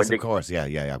right. Yes, of course. Yeah,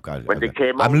 I've got it. When they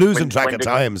came out, I'm losing track of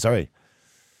time. Sorry.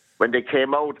 When they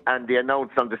came out and they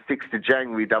announced on the 6th of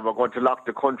January that we're going to lock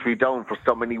the country down for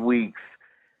so many weeks,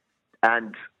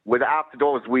 and after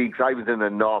those weeks, I was in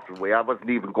an awful way. I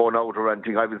wasn't even going out or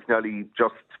anything. I was nearly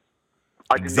just...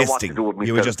 I didn't know what to do with myself.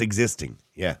 You were just existing,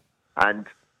 yeah. And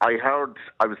I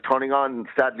was turning on,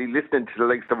 sadly, listening to the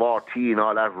likes of RT and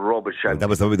all that rubbish. And that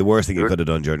was probably the worst thing you could have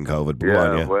done during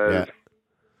COVID.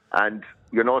 And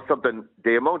you know something,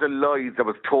 the amount of lies that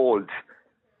was told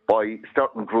by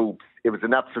certain groups. It was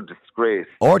an absolute disgrace.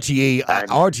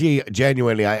 RTE,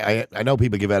 genuinely, I know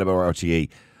people give out about RTE,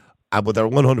 but they're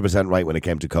 100% right when it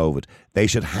came to COVID. They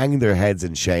should hang their heads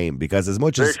in shame, because as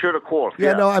much as... They should, of course.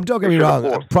 Yeah, no, don't get me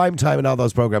wrong. Prime Time and all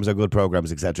those programs are good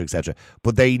programs, etc., etc.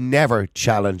 But they never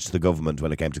challenged the government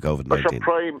when it came to COVID-19. But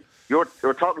Prime, you're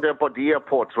talking there about the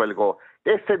airports a while ago.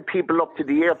 They sent people up to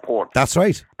the airport. That's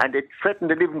right. And they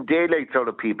threatened the living daylights out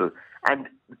of people and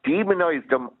demonised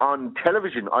them on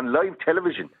television, on live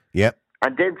television. Yep.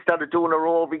 And then started doing a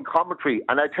roving commentary.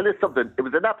 And I tell you something, it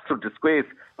was an absolute disgrace.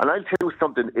 And I'll tell you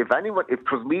something, if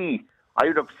it was me, I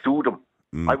would have sued them.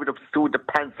 I would have sued the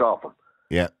pants off them.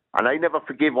 Yeah. And I never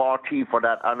forgive RT for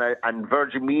that. And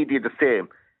Virgin Media the same.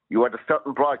 You had a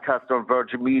certain broadcaster on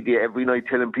Virgin Media every night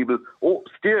telling people, oh,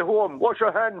 stay home, wash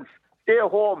your hands, stay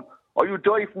home, or you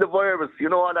die from the virus. You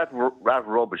know, all that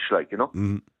rubbish, like, you know.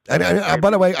 Mm. And by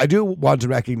the way, I do want to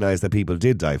recognise that people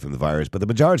did die from the virus, but the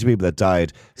majority of people that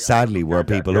died, sadly, were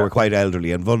people who were quite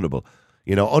elderly and vulnerable.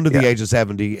 You know, under the age of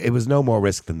 70, it was no more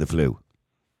risk than the flu.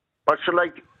 But so,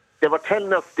 like, they were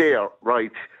telling us there,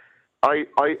 right? I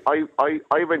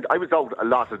was out a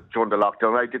lot during the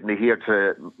lockdown. I didn't adhere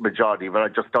to majority, but I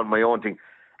just done my own thing.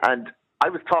 And I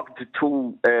was talking to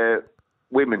two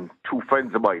women, two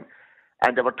friends of mine,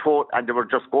 and they were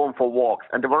just going for walks,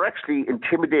 and they were actually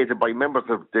intimidated by members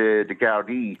of the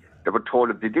Gardaí. They were told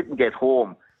if they didn't get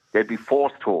home, they'd be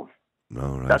forced home.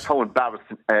 Oh, right. That's how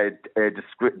embarrassing,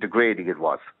 degrading it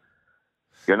was.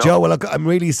 You know? Joe, well, look, I'm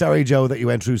really sorry, Joe, that you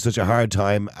went through such a hard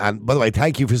time. And by the way,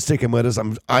 thank you for sticking with us.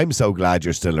 I'm so glad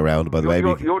you're still around. By the way,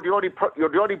 you're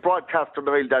the only broadcaster,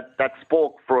 Niall, that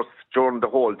spoke for us during the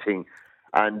whole thing.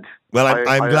 And well,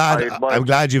 I'm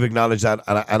glad you've acknowledged that,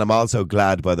 and I'm also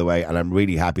glad, by the way, and I'm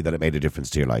really happy that it made a difference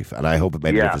to your life, and I hope it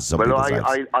made a difference to some people's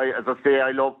lives. As I say,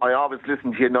 I always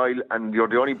listen to you, Niall, and you're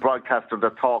the only broadcaster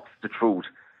that talks the truth.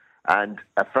 And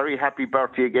a very happy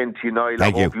birthday again to you, Niall.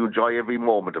 Thank you. I hope you enjoy every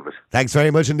moment of it. Thanks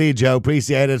very much indeed, Joe.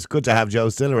 Appreciate it. It's good to have Joe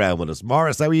still around with us.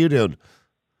 Morris, how are you doing?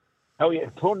 Oh,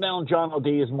 yeah. Turn down John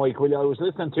O'Dea's mic, will you? I was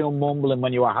listening to him mumbling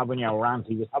when you were having your rant.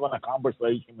 He was having a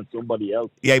conversation with somebody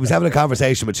else. Yeah, he was having a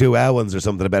conversation with two Elwins or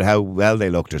something about how well they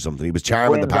looked or something. He was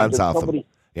charming the pants off them.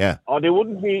 Yeah. Oh, they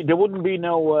wouldn't be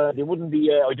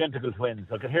identical twins.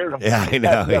 I could hear them. Yeah, I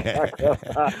know.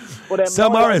 Yeah. But,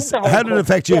 so, Morris, how did it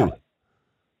affect you?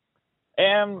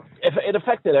 It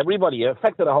affected everybody. It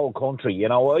affected the whole country. You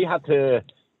know, I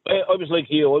was like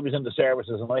you. I was in the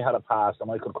services and I had a pass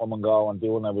and I could come and go and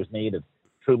do when I was needed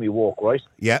through my work, right?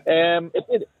 Yeah.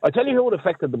 I tell you who it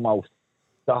affected the most.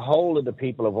 The whole of the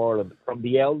people of Ireland, from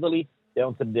the elderly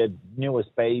down to the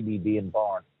newest baby being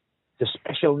born. The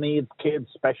special needs kids,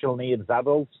 special needs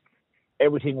adults,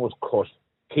 everything was cut.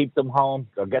 Keep them home.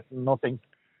 They're getting nothing.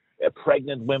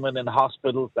 Pregnant women in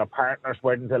hospitals, their partners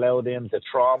weren't allowed in, the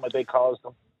trauma they caused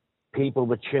them, people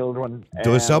with children.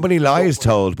 There was so many lies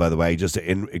told, by the way, just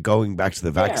in going back to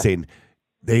the vaccine.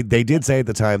 Yeah. They did say at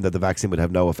the time that the vaccine would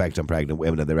have no effect on pregnant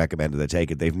women and they recommended they take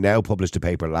it. They've now published a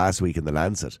paper last week in The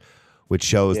Lancet which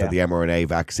shows that the mRNA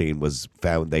vaccine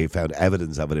they found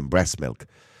evidence of it in breast milk.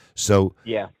 So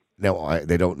now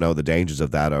they don't know the dangers of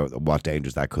that or what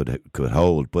dangers that could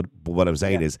hold. But what I'm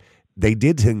saying is, they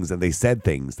did things and they said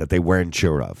things that they weren't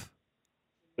sure of.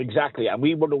 Exactly, and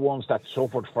we were the ones that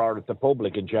suffered for it, the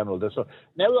public in general. So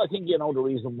now I think you know the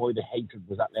reason why the hatred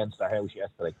was at Leinster House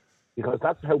yesterday, because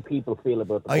that's how people feel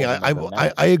about the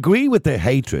I agree with the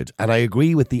hatred and I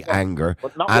agree with the anger.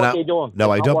 But not what they don't.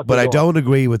 No, I don't. But I don't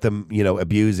agree with them,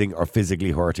 abusing or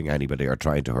physically hurting anybody or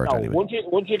trying to hurt anybody.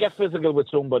 Once you get physical with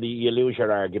somebody, you lose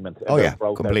your argument. Oh yeah,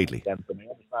 completely. I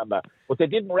understand that, but they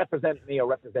didn't represent me or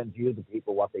represent you, the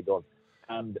people, what they done,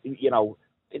 and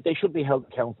they should be held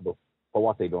accountable for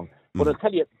what they done. But I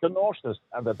tell you, the nurses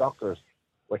and the doctors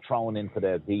were thrown into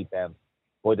the deep end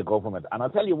by the government. And I'll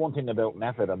tell you one thing about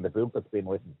NPHET and the book that's been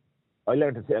written. I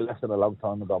learned a lesson a long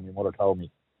time ago. My mother told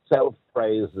me,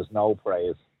 self-praise is no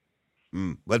praise.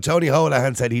 Well, Tony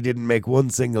Holohan said he didn't make one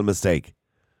single mistake.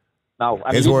 No,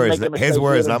 his words,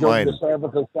 not mine. The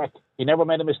cervical check. He never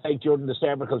made a mistake during the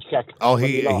cervical check. Oh,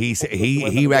 he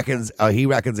reckons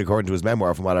according to his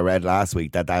memoir, from what I read last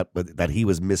week, that he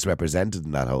was misrepresented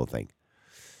in that whole thing.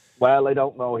 Well, I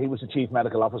don't know. He was the chief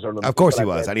medical officer. Of course he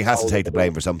was, and he has to take the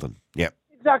blame for something. Yeah.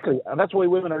 Exactly, and that's why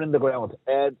women are in the ground.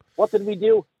 What did we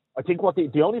do? I think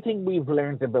the only thing we've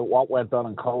learned about what went on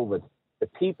in COVID, the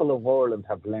people of Ireland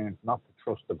have learned not to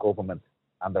trust the government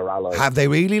and their allies. Have they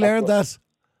really learned that?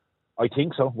 I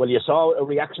think so. Well, you saw a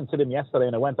reaction to them yesterday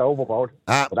and it went overboard.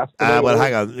 Well,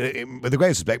 hang on. With the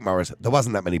greatest respect, Morris, there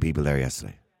wasn't that many people there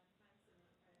yesterday.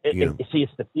 You see,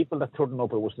 it's the people that turned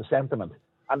up. It was the sentiment.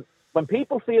 And when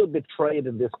people feel betrayed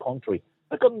in this country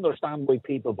I couldn't understand why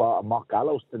people bought a mock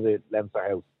gallows to the Leinster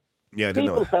House. Yeah, I didn't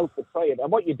People know. felt betrayed,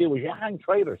 and what you do is you hang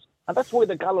traitors, and that's why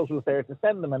the gallows was there, to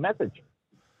send them a message.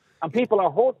 And people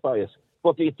are hurt by it.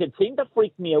 But the thing that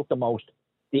freaked me out the most,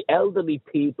 the elderly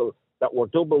people that were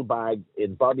double bagged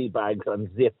in body bags and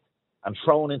zipped and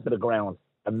thrown into the ground,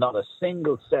 and not a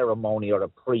single ceremony or a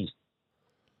priest.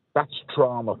 That's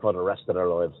trauma for the rest of their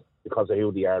lives because of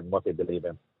who they are and what they believe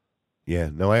in. Yeah,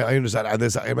 no, I understand.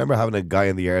 And I remember having a guy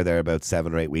in the air there about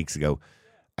 7 or 8 weeks ago,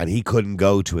 and he couldn't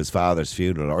go to his father's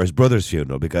funeral or his brother's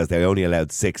funeral because they only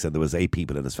allowed 6 and there was 8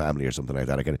 people in his family or something like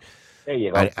that. There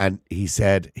you go. And he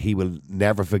said he will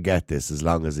never forget this as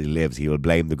long as he lives. He will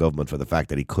blame the government for the fact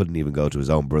that he couldn't even go to his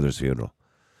own brother's funeral.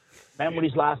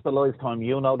 Memories last a lifetime.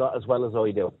 You know that as well as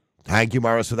I do. Thank you,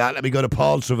 Morris, for that. Let me go to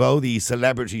Paul Trevaux, the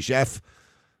celebrity chef.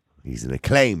 He's an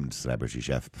acclaimed celebrity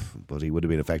chef, but he would have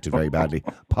been affected very badly.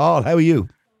 Paul, how are you?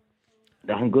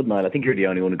 I'm good, Niall. I think you're the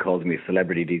only one who calls me a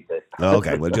celebrity these days.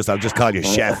 Okay, well, I'll just call you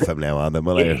chef from now on. Then,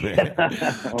 will I?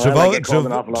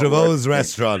 Trevaux's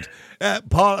restaurant.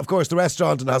 Paul, of course, the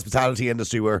restaurant and hospitality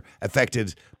industry were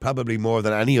affected probably more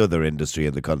than any other industry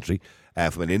in the country,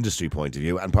 from an industry point of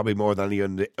view, and probably more than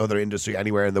any other industry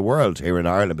anywhere in the world here in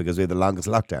Ireland because we had the longest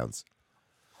lockdowns.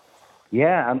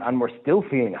 Yeah, and we're still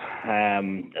feeling it.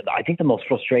 I think the most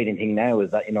frustrating thing now is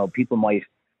that, people might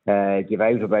give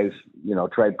out about,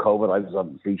 throughout COVID. I was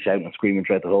obviously shouting and screaming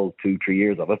throughout the whole 2-3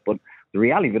 years of it. But the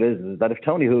reality of it is that if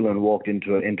Tony Holohan walked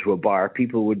into a bar,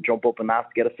 people would jump up and ask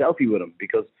to get a selfie with him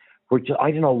because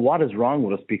I don't know what is wrong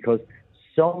with us because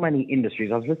so many industries.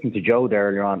 I was listening to Joe there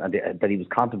earlier on and that he was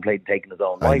contemplating taking his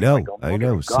own life. I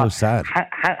know. So sad.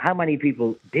 How many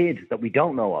people did that we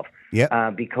don't know of?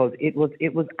 Yeah. Because it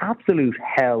was absolute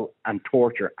hell and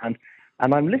torture. And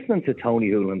I'm listening to Tony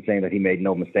Holohan saying that he made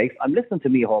no mistakes. I'm listening to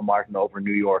Micheál Martin over in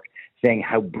New York saying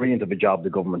how brilliant of a job the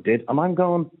government did. And I'm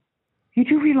going, you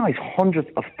do realise hundreds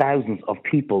of thousands of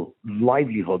people,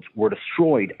 livelihoods were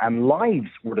destroyed and lives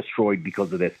were destroyed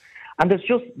because of this. And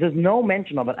there's no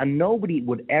mention of it, and nobody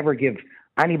would ever give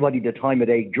anybody the time of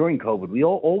day during COVID.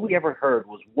 All we ever heard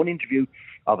was one interview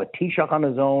of a Taoiseach on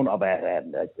his own, of a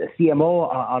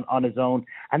CMO on his own,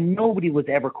 and nobody was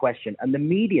ever questioned. And the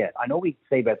media, I know we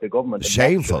say about the government,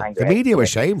 shameful. The media was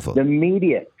shameful. The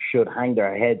media should hang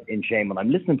their heads in shame. And I'm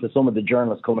listening to some of the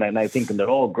journalists coming out now thinking they're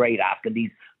all great asking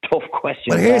these tough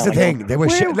questions. But here's the thing: they were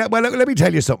well, let me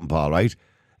tell you something, Paul. Right?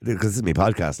 Because this is my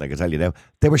podcast, and I can tell you now,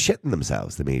 they were shitting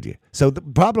themselves, the media. So the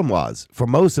problem was, for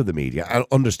most of the media, and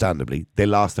understandably, they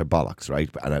lost their bollocks, right?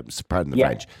 And pardon the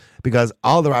French. Because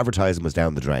all their advertising was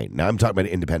down the drain. Now, I'm talking about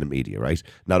independent media, right?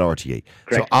 Not RTE.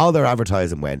 Correct. So all their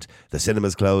advertising went, the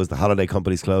cinemas closed, the holiday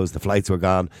companies closed, the flights were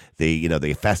gone,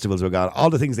 the festivals were gone. All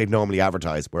the things they'd normally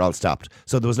advertise were all stopped.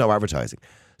 So there was no advertising.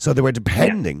 So they were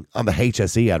depending on the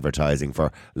HSE advertising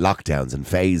for lockdowns and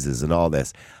phases and all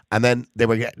this. And then they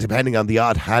were depending on the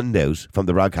odd handout from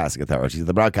the Broadcasting Authority.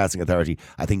 The Broadcasting Authority,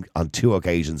 I think, on 2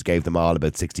 occasions gave them all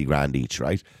about 60 grand each,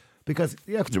 right? Because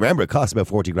you have to remember, it costs about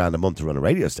 40 grand a month to run a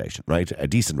radio station, right? A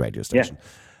decent radio station. Yeah.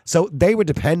 So they were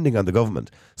depending on the government.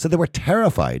 So they were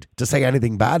terrified to say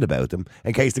anything bad about them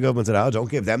in case the government said, oh, don't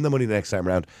give them the money the next time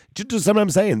around. Do you know what I'm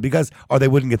saying? Or they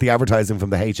wouldn't get the advertising from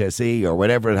the HSE or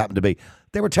whatever it happened to be.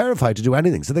 They were terrified to do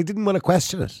anything. So they didn't want to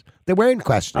question it. They weren't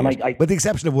questioning it, with the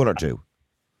exception of 1 or 2.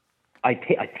 I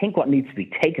think what needs to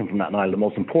be taken from that, Niall, the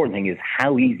most important thing is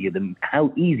how easy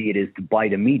it is to buy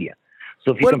the media.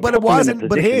 So if you but it wasn't.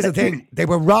 But here's the thing: they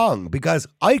were wrong because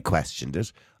I questioned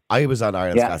it. I was on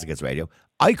Ireland's Classic Hits Radio.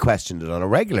 I questioned it on a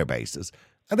regular basis,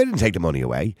 and they didn't take the money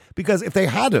away because if they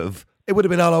had have, it would have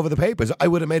been all over the papers. I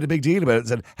would have made a big deal about it and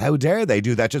said, "How dare they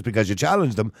do that just because you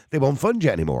challenge them? They won't fund you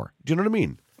anymore." Do you know what I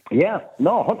mean? Yeah,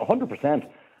 no, 100%.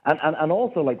 And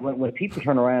also, like, when people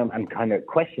turn around and kind of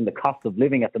question the cost of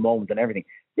living at the moment and everything,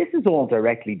 this is all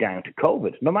directly down to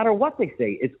COVID. No matter what they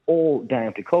say, it's all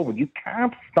down to COVID. You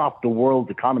can't stop the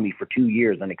world's economy for 2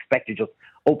 years and expect to just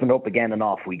open up again and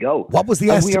off we go. What was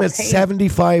the estimate?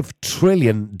 $75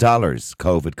 trillion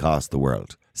COVID cost the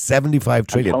world. $75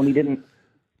 trillion. And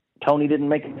Tony didn't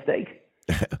make a mistake.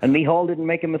 And Micheál didn't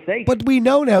make a mistake. But we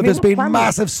know now there's been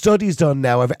massive studies done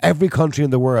now of every country in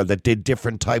the world that did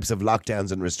different types of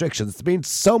lockdowns and restrictions. There's been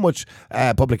so much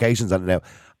publications on it now.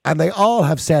 And they all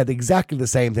have said exactly the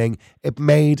same thing. It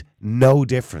made no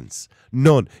difference.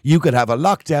 None. You could have a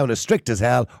lockdown as strict as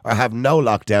hell or have no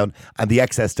lockdown and the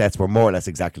excess deaths were more or less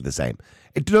exactly the same.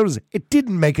 It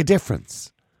didn't make a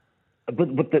difference.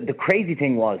 But the crazy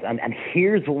thing was, and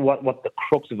here's what the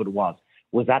crux of it was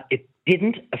that it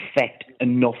didn't affect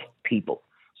enough people.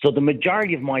 So the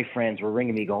majority of my friends were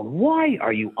ringing me going, why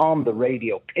are you on the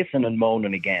radio pissing and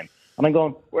moaning again? And I'm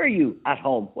going, where are you? At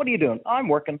home. What are you doing? I'm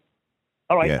working.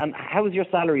 All right, Yeah. and how is your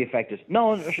salary affected?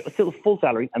 No, still full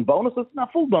salary. And bonuses?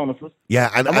 Not full bonuses. Yeah,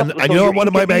 and so you know what your one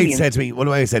of my mates inconvenience- said to me? One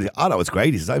of my mates said, "Oh, no, it's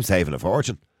great." He says, "I'm saving a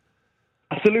fortune."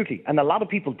 Absolutely, and a lot of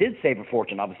people did save a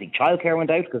fortune. Obviously, childcare went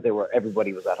out because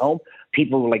everybody was at home.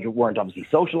 People weren't obviously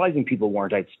socialising. People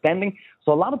weren't out spending.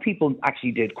 So a lot of people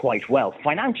actually did quite well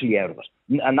financially out of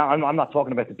it. And I'm not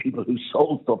talking about the people who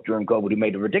sold stuff during COVID who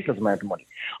made a ridiculous amount of money.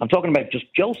 I'm talking about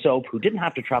just Joe Soap, who didn't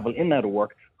have to travel in and out of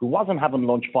work, who wasn't having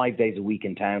lunch 5 days a week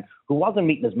in town, who wasn't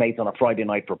meeting his mates on a Friday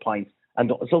night for pints.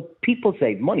 And so people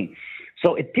saved money.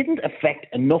 So it didn't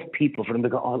affect enough people for them to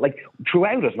go, oh, like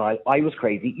throughout it, Niall, I was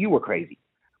crazy, you were crazy.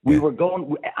 We were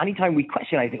going, anytime we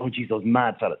question, I think, oh, geez, those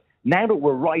mad fellas. Now that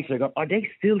we're right, they're going, are they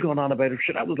still going on about it?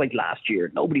 Sure, that was like last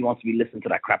year. Nobody wants to be listening to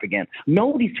that crap again.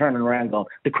 Nobody's turning around going,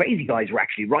 the crazy guys were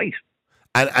actually right.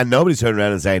 And nobody's turning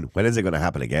around and saying, when is it going to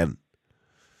happen again?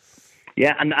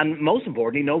 Yeah, and most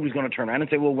importantly, nobody's going to turn around and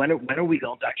say, well, when are we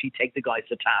going to actually take the guys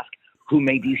to task who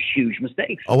made these huge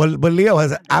mistakes? Oh, well, Leo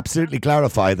has absolutely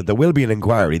clarified that there will be an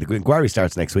inquiry. The inquiry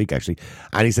starts next week, actually.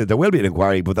 And he said there will be an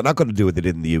inquiry, but they're not going to do what they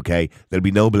did in the UK. There'll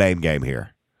be no blame game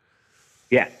here.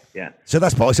 Yeah. So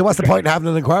that's so what's the point in having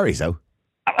an inquiry, so?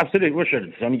 Absolutely, we're sure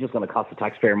it's only just going to cost the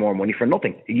taxpayer more money for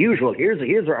nothing. The usual,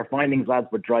 here's our findings, lads,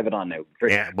 but drive it on now.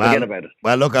 Forget about it.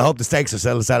 Well, look, I hope the steaks are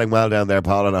still selling well down there,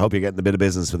 Paul, and I hope you're getting a bit of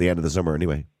business for the end of the summer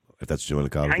anyway, if that's what you want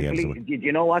to call it. Thankfully, the end of the summer. do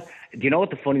you know what? Do you know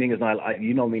what the funny thing is, Niall?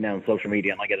 You know me now on social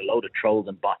media, and I get a load of trolls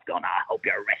and bots going, I hope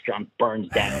your restaurant burns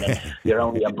down and you're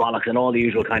only a bollocks and all the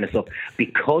usual kind of stuff.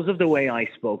 Because of the way I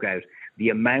spoke out, the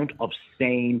amount of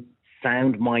sane,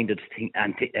 sound-minded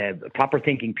and proper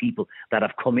thinking people that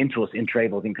have come into us in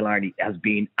Trevos in Killarney has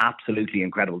been absolutely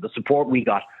incredible. The support we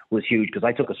got was huge because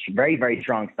I took a very, very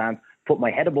strong stance, put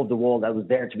my head above the wall that was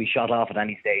there to be shot off at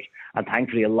any stage, and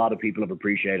thankfully a lot of people have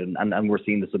appreciated and we're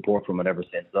seeing the support from it ever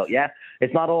since. So yeah,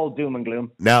 it's not all doom and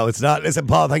gloom. No, it's not. Listen,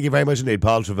 Paul, thank you very much indeed.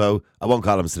 Paul Trevaux, I won't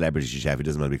call him celebrity chef, he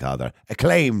doesn't want to be called that.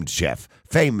 Acclaimed chef,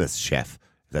 famous chef,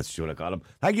 if that's what you want to call him.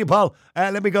 Thank you, Paul.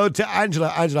 Let me go to Angela.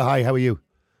 Angela, hi, how are you?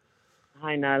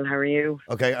 Hi, Niall. How are you?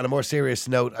 Okay, on a more serious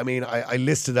note, I mean, I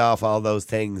listed off all those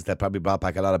things that probably brought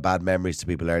back a lot of bad memories to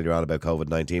people earlier on about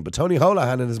COVID-19, but Tony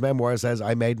Holohan in his memoir says,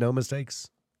 I made no mistakes.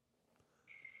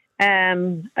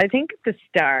 I think at the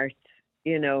start,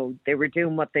 they were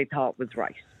doing what they thought was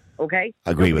right. Okay?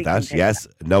 I agree with that, yes.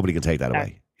 Nobody can take that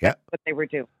away. Yeah. What they were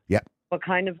doing. Yeah. But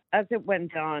kind of as it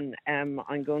went on,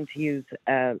 I'm going to use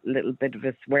a little bit of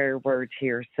a swear word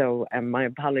here, so my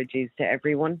apologies to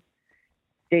everyone.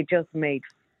 They just made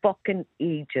fucking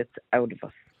idiots out of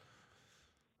us.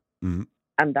 Mm.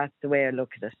 And that's the way I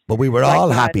look at it. But we were all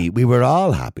happy. We were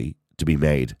all happy to be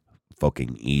made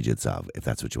fucking idiots of, if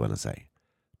that's what you want to say.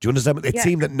 Do you understand? It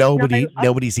seemed that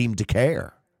nobody seemed to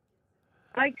care.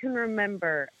 I can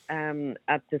remember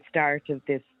at the start of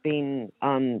this being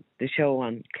on the show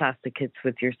on Classic Hits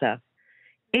with yourself,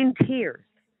 in tears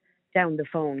down the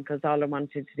phone because all I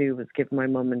wanted to do was give my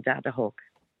mum and dad a hug.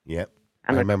 Yeah.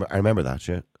 I remember that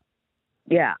shit.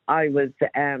 Yeah, I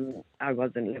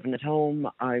wasn't living at home.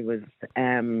 I was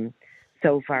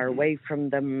so far away from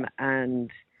them,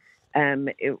 and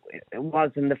it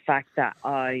wasn't the fact that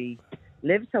I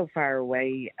lived so far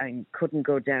away and couldn't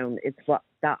go down. It's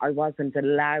that I wasn't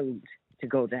allowed to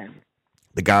go down.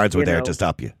 The guards were there to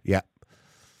stop you. Yeah.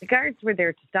 The guards were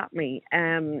there to stop me.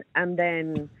 And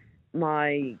then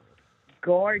my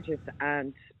gorgeous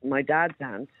aunt, my dad's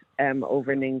aunt,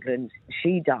 over in England,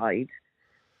 she died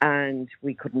and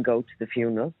we couldn't go to the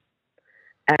funeral.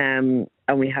 And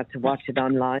we had to watch it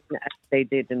online as they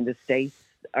did in the States,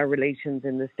 our relations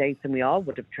in the States, and we all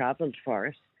would have travelled for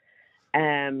it.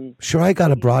 Sure, I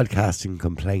got a broadcasting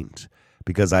complaint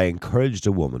because I encouraged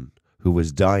a woman who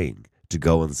was dying to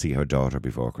go and see her daughter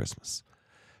before Christmas.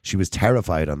 She was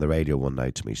terrified on the radio one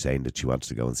night to me saying that she wanted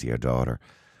to go and see her daughter.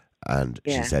 And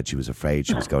she said she was afraid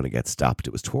she was going to get stopped.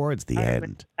 It was towards the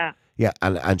end. Yeah,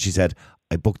 and she said,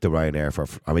 I booked the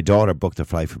Ryanair my daughter booked a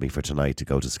flight for me for tonight to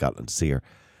go to Scotland to see her.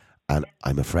 And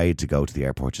I'm afraid to go to the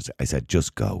airport. I said,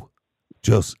 just go.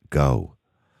 Just go.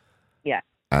 Yeah.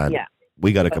 And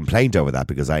we got a complaint over that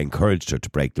because I encouraged her to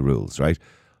break the rules, right?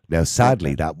 Now,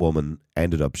 sadly, that woman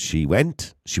ended up, she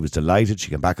went, she was delighted.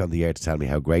 She came back on the air to tell me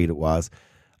how great it was.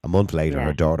 A month later,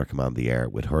 her daughter came on the air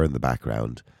with her in the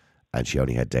background. And she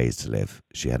only had days to live.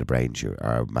 She had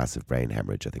a massive brain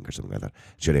hemorrhage, I think, or something like that.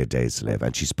 She only had days to live.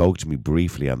 And she spoke to me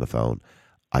briefly on the phone.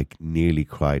 I nearly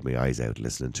cried my eyes out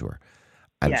listening to her.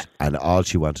 And all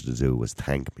she wanted to do was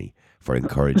thank me for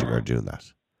encouraging her doing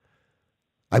that.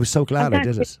 I was so glad I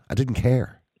did it. I didn't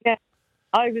care. Yeah,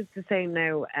 I was the same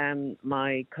now.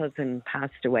 My cousin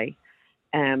passed away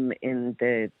in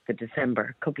the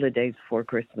December, a couple of days before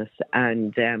Christmas.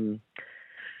 And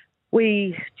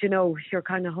you're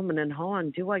kind of humming and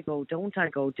hawing. Do I go? Don't I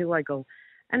go? Do I go?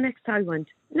 And next I went,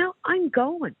 no, I'm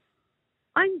going.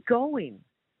 I'm going.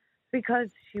 Because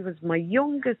she was my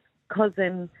youngest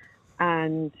cousin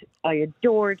and I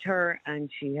adored her and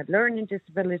she had learning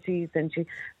disabilities and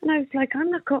I was like,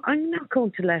 I'm not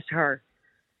going to let her,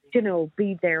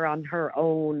 be there on her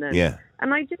own. And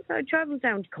I travelled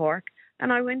down to Cork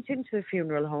and I went into the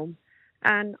funeral home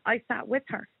and I sat with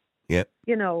her. Yeah.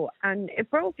 And it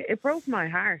broke my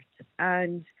heart.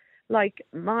 And like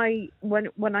when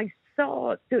I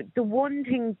saw the one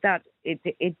thing that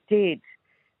it did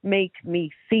make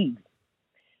me feel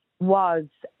was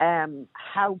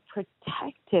how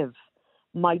protective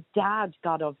my dad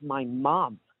got of my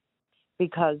mom,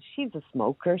 because she's a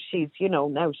smoker. She's,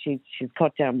 now she's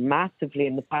cut down massively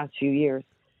in the past few years.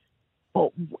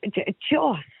 But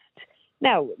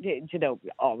now,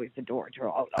 always adored her,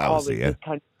 always this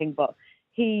kind of thing. But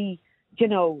he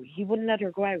wouldn't let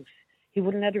her go out. He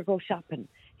wouldn't let her go shopping.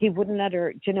 He wouldn't let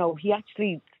her, he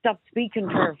actually stopped speaking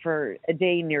to her for a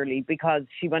day nearly because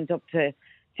she went up to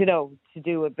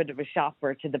do a bit of a shop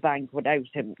or to the bank without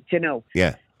him,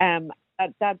 Yeah.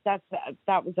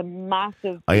 That was a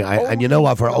massive. And you know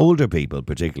what? For older people,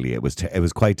 particularly, it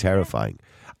was quite terrifying.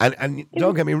 And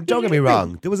don't get me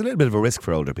wrong. There was a little bit of a risk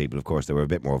for older people. Of course, they were a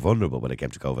bit more vulnerable when it came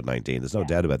to COVID-19. There's no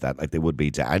doubt about that. Like they would be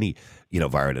to any,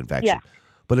 viral infection. Yeah.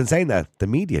 But in saying that, the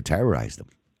media terrorised them.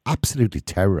 Absolutely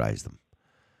terrorised them.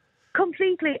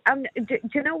 Completely. And do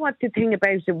you know what the thing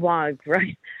about it was,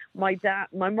 right? My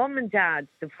mum and dad,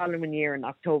 the following year in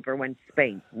October, went to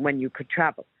Spain when you could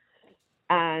travel.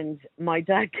 And my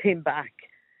dad came back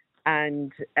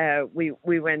and we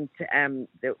went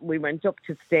up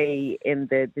to stay in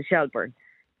the Shelburne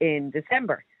in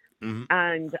December. Mm-hmm.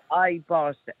 And I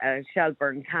bought a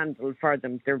Shelburne candle for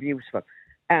them. They're beautiful.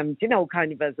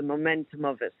 Kind of as a momentum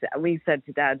of it. And we said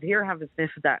to Dad, here, have a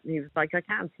sniff of that. And he was like, I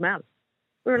can't smell.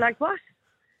 We were like, what?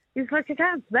 He was like, I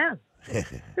can't smell. We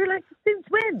were like, since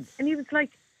when? And he was like,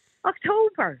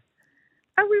 October.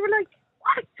 And we were like,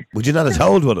 what? Would you not have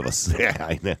told one of us? Yeah,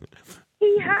 I know.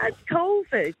 He had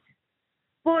COVID,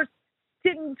 but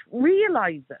didn't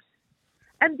realise it.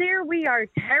 And there we are,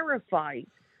 terrified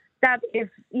that if,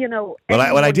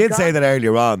 Well, I did say that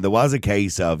earlier on. There was a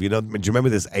case of, do you remember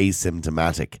this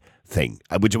asymptomatic thing?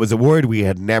 Which was a word we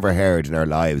had never heard in our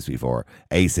lives before,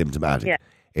 asymptomatic. Yeah.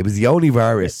 It was the only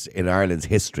virus in Ireland's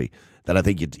history that I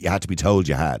think you had to be told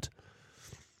you had.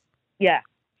 Yeah.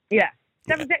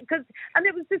 That was it. And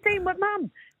it was the same with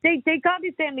Mum. They got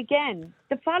it then again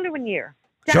the following year.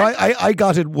 Sure, I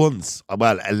got it once.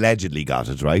 Well, allegedly got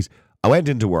it, right? I went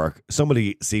into work.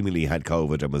 Somebody seemingly had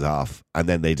COVID and was off. And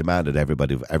then they demanded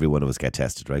every one of us get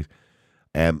tested, right?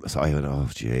 So I went, oh,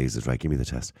 Jesus, right, give me the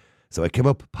test. So I came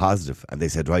up positive and they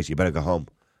said, right, you better go home.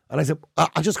 And I said,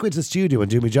 I'll just go into the studio and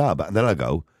do my job. And then I'll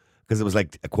go. Because it was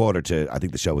like 1:45, I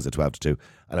think the show was at 12 to 2.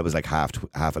 And it was like half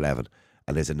 11.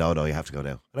 And they said, no, you have to go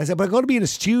now. And I said, but I'm going to be in a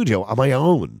studio on my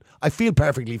own. I feel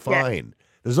perfectly fine. Yeah.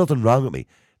 There's nothing wrong with me.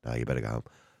 No, you better go home.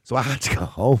 So I had to go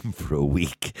home for a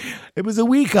week. It was a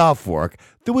week off work.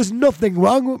 There was nothing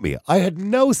wrong with me. I had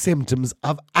no symptoms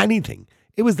of anything.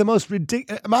 It was the most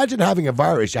ridiculous. Imagine having a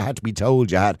virus you had to be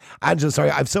told you had. Angela,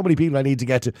 sorry, I have so many people I need to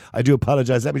get to. I do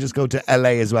apologise. Let me just go to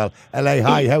LA as well. LA,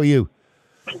 hi, how are you?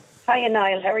 Hiya,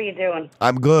 Niall. How are you doing?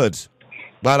 I'm good.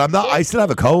 Well, I'm not. I still have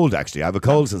a cold, actually. I have a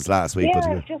cold since last week. Yeah,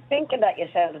 I was just thinking that you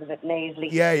sounded a bit nasally.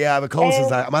 Yeah, I have a cold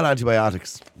since I'm on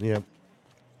antibiotics. Yeah.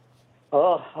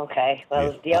 Oh, okay.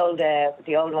 Well, yeah.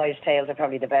 the old wives' tales are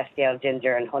probably the best. The old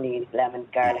ginger and honey, lemon,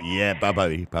 garlic. Yeah,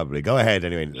 probably. Go ahead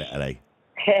anyway, LA.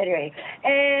 Anyway,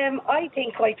 I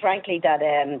think, quite frankly, that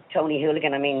Tony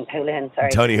Holohan,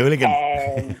 sorry. Tony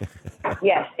Hooligan.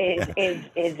 Yes,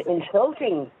 is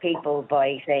insulting people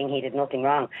by saying he did nothing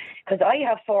wrong. Because I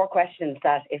have 4 questions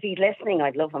that, if he's listening,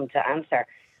 I'd love him to answer.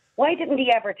 Why didn't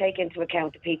he ever take into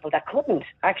account the people that couldn't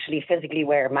actually physically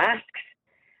wear masks?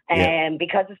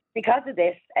 Because of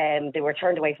this, they were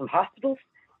turned away from hospitals,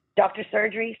 doctor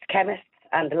surgeries, chemists,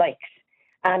 and the likes.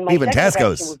 And my even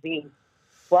Tesco's would be,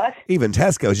 what? Even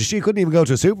Tesco's. She couldn't even go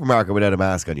to a supermarket without a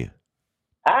mask on you.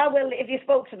 Well, if you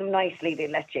spoke to them nicely, they'd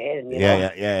let you in.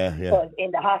 Yeah. But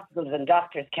in the hospitals and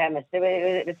doctors, chemists,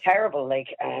 it was terrible. Like,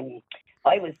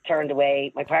 I was turned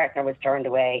away, my partner was turned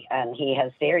away, and he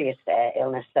has serious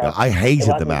illness. So I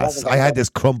hated the masks. I had this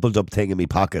crumpled up thing in my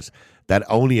pocket that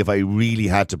only if I really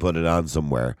had to put it on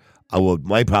somewhere, I would.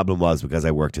 My problem was because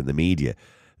I worked in the media.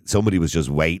 Somebody was just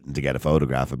waiting to get a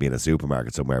photograph of me in a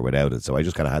supermarket somewhere without it. So I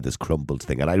just kind of had this crumpled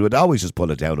thing. And I would always just pull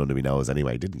it down under my nose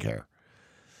anyway. Didn't care.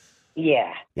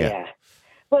 Yeah.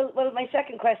 Well, my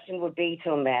second question would be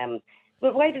to him,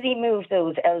 But why did he move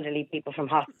those elderly people from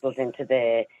hospitals into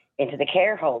the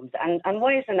care homes? And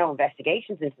why is there no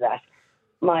investigations into that?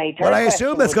 Well, I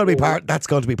assume that's going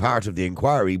to be part of the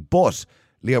inquiry. But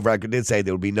Leo Varadkar did say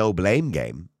there will be no blame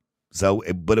game.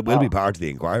 But it will be part of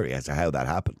the inquiry as to how that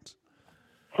happened.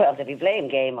 Well, there'll be blame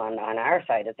game on our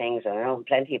side of things. I know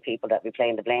plenty of people that be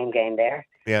playing the blame game there.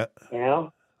 Yeah. You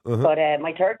know? Uh-huh. But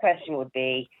my third question would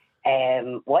be,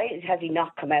 why has he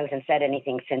not come out and said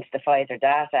anything since the Pfizer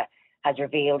data has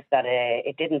revealed that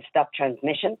it didn't stop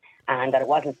transmission and that it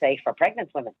wasn't safe for pregnant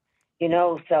women? You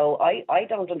know, so I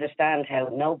don't understand how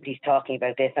nobody's talking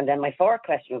about this. And then my fourth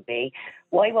question would be,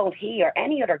 why won't he or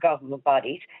any other government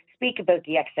bodies speak about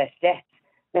the excess deaths?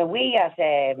 Now, we at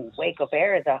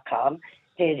wakeupera.com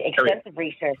did extensive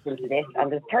research into this,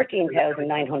 and there's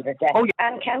 13,900 deaths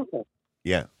and counting.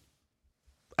 Yeah.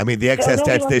 I mean, the excess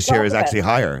deaths this year is actually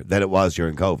higher than it was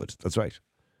during COVID. That's right.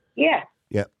 Yeah.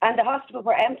 Yeah. And the hospitals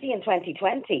were empty in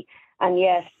 2020. And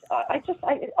yes,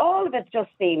 all of it just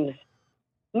seems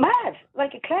mad,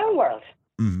 like a clown world.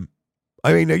 Mm-hmm.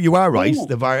 I mean, you are right.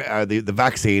 The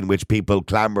vaccine, which people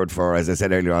clamoured for, as I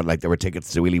said earlier on, like there were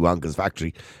tickets to Willy Wonka's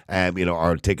factory,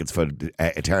 or tickets for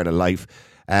eternal life.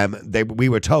 We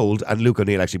were told, and Luke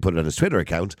O'Neill actually put it on his Twitter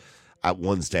account at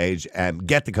one stage,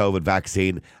 get the COVID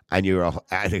vaccine, and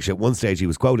I think at one stage he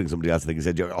was quoting somebody else. I think he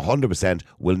said, you're 100%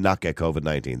 will not get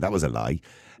COVID-19. That was a lie.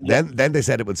 Yeah. Then they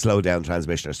said it would slow down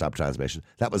transmission or stop transmission.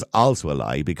 That was also a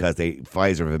lie because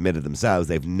Pfizer have admitted themselves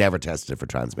they've never tested it for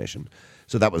transmission.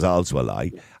 So that was also a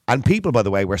lie. And people, by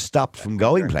the way, were stopped from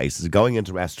going places, going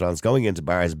into restaurants, going into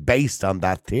bars based on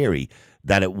that theory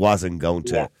that it wasn't going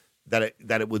to... Yeah.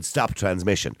 That it would stop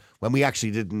transmission, when we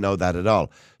actually didn't know that at all.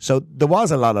 So there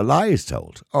was a lot of lies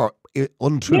told, or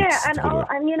untruths. Yeah, and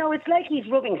it's like he's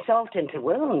rubbing salt into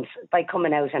wounds by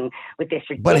coming out and with this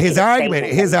ridiculous. But his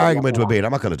argument would be, and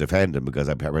I'm not going to defend him because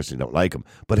I personally don't like him,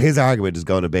 but his argument is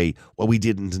going to be, well, we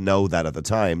didn't know that at the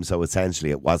time, so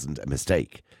essentially it wasn't a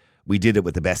mistake. We did it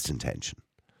with the best intention.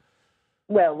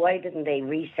 Well, why didn't they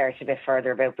research a bit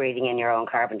further about breathing in your own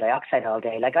carbon dioxide all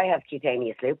day? Like, I have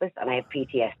cutaneous lupus and I have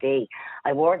PTSD.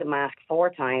 I wore the mask 4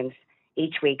 times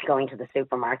each week going to the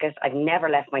supermarket. I've never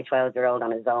left my 12-year-old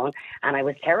on his own, and I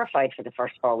was terrified for the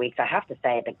first 4 weeks. I have to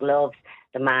say, the gloves,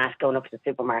 the mask, going up to the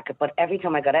supermarket. But every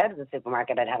time I got out of the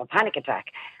supermarket, I'd have a panic attack.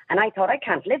 And I thought, I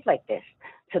can't live like this.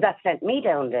 So that sent me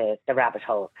down the rabbit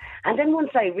hole. And then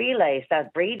once I realised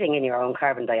that breathing in your own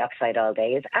carbon dioxide all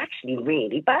day is actually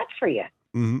really bad for you.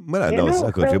 Mm-hmm. Well, I know it's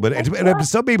not good for you, but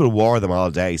some people wore them all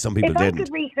day. Some people didn't. If I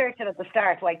could research it at the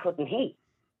start, why couldn't he?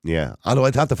 Yeah. Although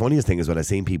I thought the funniest thing is when I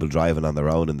seen people driving on their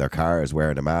own in their cars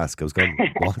wearing a mask. I was going,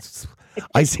 what?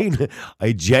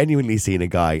 I genuinely seen a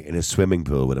guy in a swimming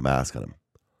pool with a mask on him.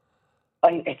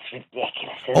 It's ridiculous.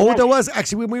 There was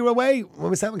actually when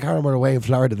we sat in Karen, we were away in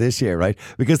Florida this year, right?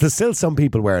 Because there's still some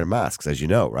people wearing masks, as you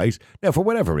know, right? Now, for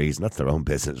whatever reason, that's their own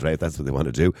business, right? That's what they want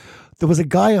to do. There was a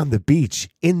guy on the beach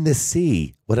in the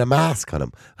sea with a mask on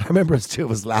him. I remember us two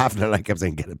of us laughing, and I kept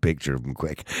saying, "Get a picture of him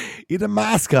quick." He had a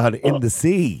mask on in the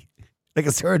sea, like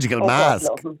a surgical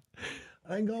mask.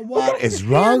 I'm going, what is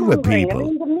wrong with people? I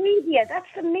mean, the media, that's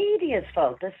the media's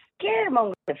fault. The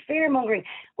scaremongering, the fear-mongering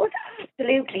was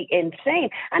absolutely insane.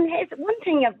 And one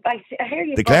thing I hear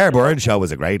you... The Claire Byrne show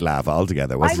was a great laugh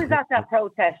altogether, wasn't it? I was at that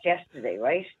protest yesterday,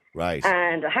 right? Right.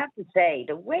 And I have to say,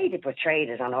 the way they portrayed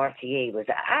it on RTE was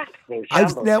absolute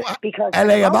shambles.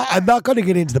 I'm not going to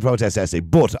get into the protest yesterday,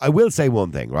 but I will say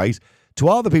one thing, right? To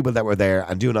all the people that were there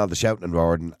and doing all the shouting and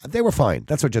roaring, they were fine.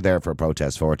 That's what you're there for a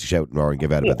protest for, to shout and roar and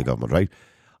give out about the government, right?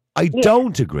 I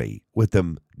don't agree with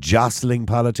them jostling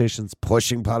politicians,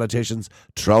 pushing politicians,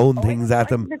 throwing things at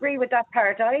them. I don't agree with that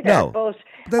part either. No,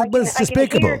 it's despicable. I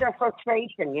can hear their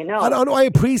frustration, you know. I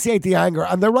appreciate the anger,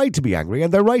 and they're right to be angry,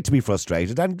 and they're right to be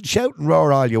frustrated, and shout and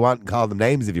roar all you want and call them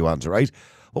names if you want to, right?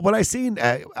 But when I seen,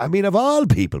 of all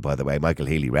people, by the way, Michael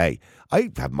Healy-Rae,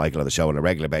 I have Michael on the show on a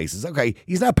regular basis. Okay,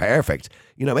 he's not perfect,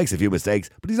 makes a few mistakes,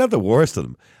 but he's not the worst of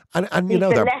them. And he's the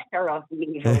lesser of the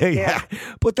evil. Yeah,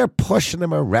 but they're pushing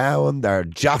him around, they're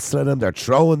jostling him, they're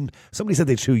throwing. Somebody said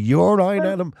they threw urine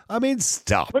at him. I mean,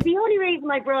 stop. But the only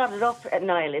reason I brought it up,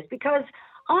 Niall, is because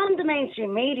on the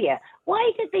mainstream media,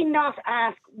 why did they not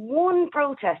ask one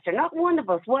protester, not one of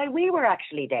us, why we were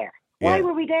actually there? Why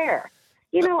were we there?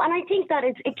 And I think that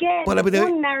is, again,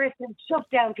 one narrative shut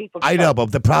down people's I know,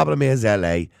 but the problem is,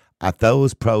 LA, at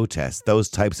those protests, those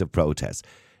types of protests,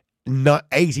 not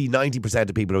 80-90%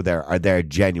 of people are there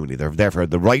genuinely. They're there for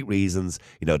the right reasons,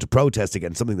 to protest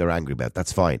against something they're angry about.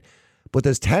 That's fine. But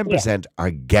there's 10% are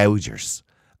gougers.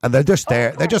 And they're just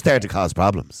there. They're just there to cause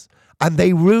problems. And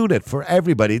they ruin it for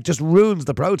everybody. It just ruins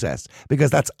the protest,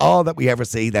 because that's all that we ever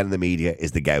see then in the media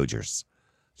is the gougers.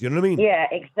 Do you know what I mean? Yeah,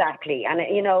 exactly. And,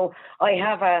 I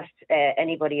have asked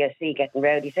anybody I see getting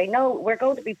rowdy, say, no, we're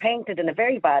going to be painted in a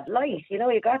very bad light. You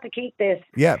got to keep this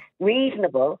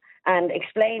reasonable and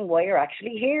explain why you're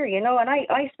actually here, And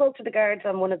I spoke to the guards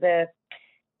on one of the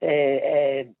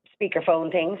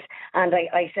speakerphone things, and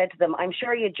I said to them, I'm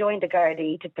sure you joined the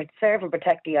Gardaí to serve and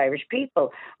protect the Irish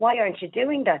people. Why aren't you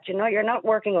doing that? You're not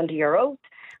working under your oath.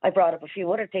 I brought up a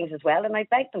few other things as well, and I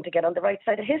begged them to get on the right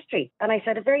side of history. And I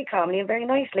said it very calmly and very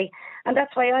nicely. And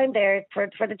that's why I'm there for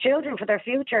the children, for their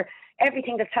future.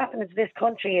 Everything that's happened to this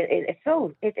country, it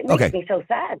makes me so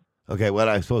sad. Okay, well,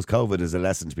 I suppose COVID is a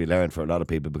lesson to be learned for a lot of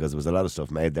people because there was a lot of stuff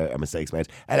made there, mistakes made.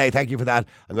 Anyway, thank you for that.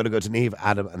 I'm going to go to Niamh,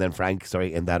 Adam, and then Frank.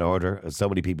 Sorry, in that order. So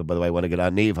many people, by the way, want to get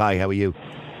on. Niamh, hi, how are you?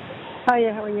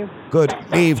 Hiya, how are you? Good.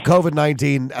 Niamh,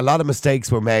 COVID-19, a lot of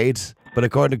mistakes were made, but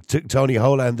according to Tony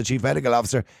Holohan, the Chief Medical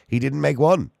Officer, he didn't make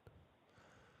one.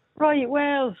 Right,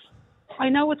 well, I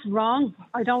know it's wrong.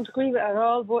 I don't agree with it at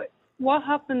all, but what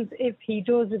happens if he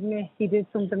does admit he did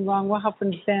something wrong? What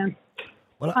happens then?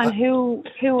 Well, and who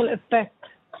will affect?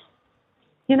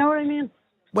 You know what I mean?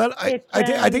 Well,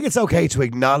 I think it's okay to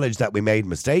acknowledge that we made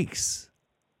mistakes.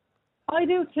 I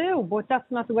do too, but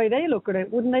that's not the way they look at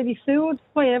it. Wouldn't they be sued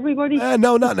by everybody?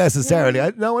 No, not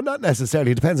necessarily. No, not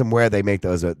necessarily. It depends on where they make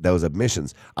those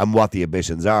admissions and what the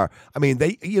admissions are. I mean,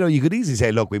 you could easily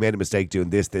say, look, we made a mistake doing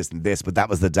this, this, and this, but that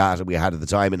was the data we had at the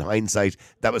time. In hindsight,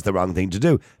 that was the wrong thing to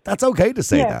do. That's okay to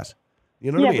say that.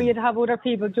 You know what I mean? But you'd have other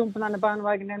people jumping on the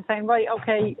bandwagon and saying, right,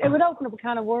 okay, it would open up a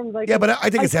can of worms. But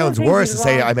I think it sounds worse to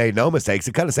say I made no mistakes.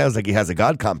 It kind of sounds like he has a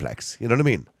God complex. You know what I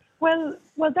mean?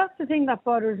 Well, that's the thing that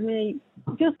bothers me.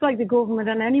 Just like the government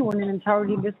and anyone in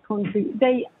authority in this country,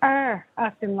 they are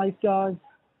acting like gods.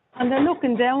 And they're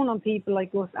looking down on people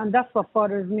like us, and that's what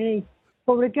bothers me.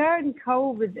 But regarding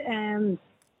COVID and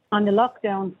the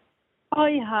lockdown,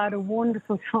 I had a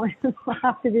wonderful time, I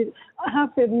have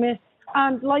to admit.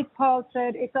 And like Paul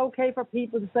said, it's okay for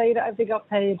people to say that if they got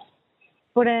paid.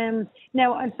 But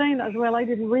now, I'm saying that as well, I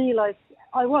didn't realise,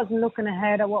 I wasn't looking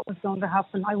ahead at what was going to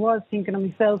happen. I was thinking of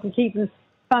myself and keeping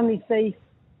family safe.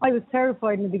 I was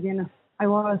terrified in the beginning. I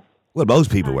was. Well,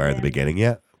 most people were in the beginning,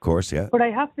 yeah, of course, yeah. But I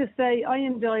have to say, I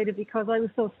enjoyed it because I was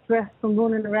so stressed from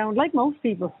running around, like most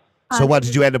people. So what,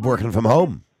 did you end up working from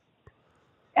home?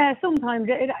 Sometimes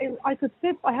I could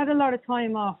sit. I had a lot of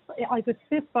time off. I could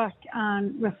sit back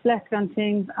and reflect on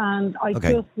things, and I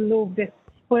just loved it.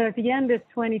 But at the end of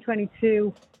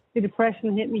 2022, the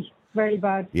depression hit me very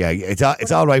bad. Yeah,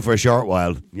 it's all right for a short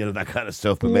while, that kind of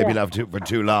stuff, but maybe not for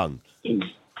too long.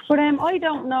 But I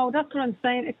don't know. That's what I'm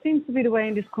saying. It seems to be the way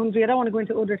in this country. I don't want to go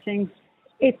into other things.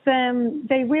 It's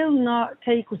they will not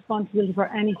take responsibility for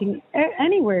anything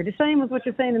anywhere. The same as what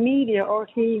you're saying, the media,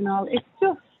 RT and all.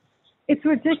 It's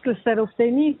ridiculous setup.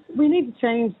 We need to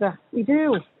change that. We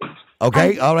do.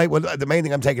 Okay, all right. Well, the main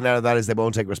thing I'm taking out of that is they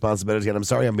won't take responsibility. And I'm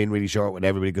sorry I'm being really short with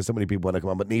everybody because so many people want to come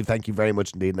on. But Niamh, thank you very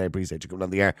much indeed, and I appreciate you coming on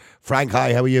the air. Frank,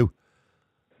 hi, how are you?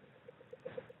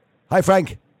 Hi,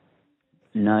 Frank.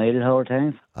 Niall, how are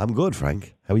things? I'm good,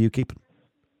 Frank. How are you keeping?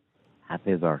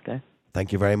 Happy birthday.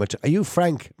 Thank you very much. Are you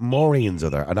Frank Maureen's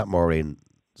other, or not Maureen's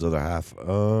other half?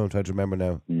 Oh, I'm trying to remember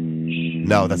now.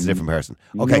 No, that's a different person.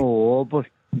 Okay. No, but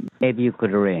maybe you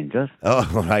could arrange it. Oh,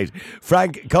 all right.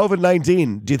 Frank,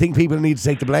 COVID-19, do you think people need to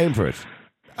take the blame for it?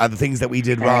 And the things that we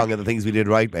did wrong and the things we did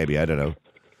right, maybe? I don't know.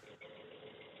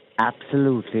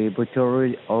 Absolutely, but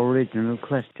your original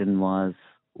question was,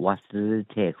 what did it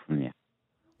take from you?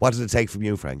 What did it take from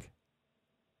you, Frank?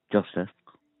 Justice.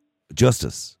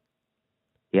 Justice?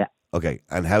 Yeah. Okay,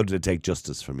 and how did it take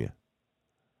justice from you?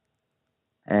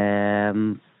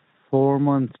 4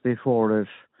 months before it,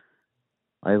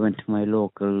 I went to my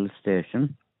local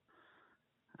station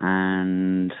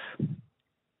and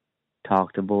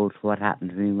talked about what happened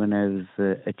to me when I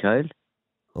was a child.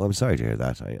 Oh, I'm sorry to hear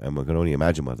that. I can only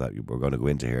imagine what that we're going to go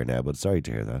into here now, but sorry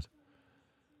to hear that.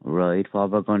 Right, what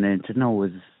we're going into now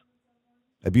is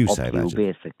abuse, I imagine.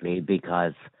 Basically,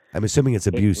 because I'm assuming it's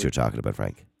abuse you're talking about,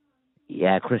 Frank.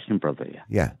 Yeah, Christian brother, yeah.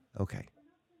 Yeah, okay.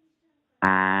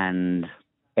 And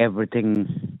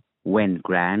everything went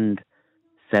grand.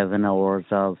 7 hours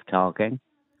of talking.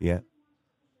 Yeah.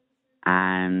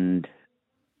 And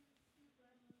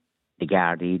the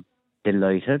Gardaí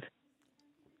delighted.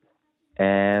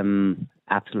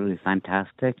 Absolutely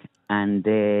fantastic. And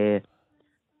they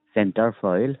sent our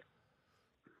file.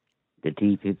 The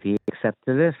DPP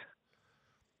accepted it.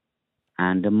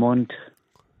 And a month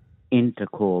into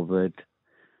COVID,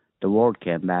 the word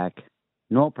came back,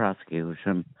 no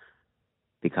prosecution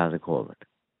because of COVID.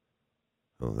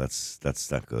 Oh, that's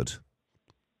not good.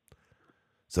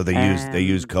 So they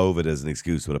use COVID as an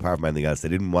excuse, but apart from anything else, they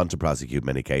didn't want to prosecute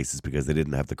many cases because they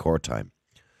didn't have the court time.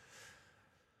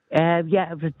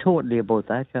 Yeah, it was totally about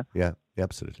that. Yeah,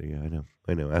 absolutely. Yeah,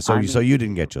 I know. So you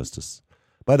didn't get justice.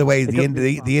 By the way,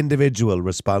 the individual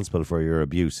responsible for your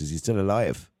abuse, is he still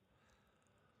alive?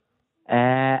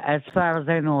 As far as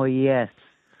I know, yes.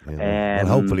 Yeah.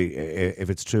 Well, hopefully, if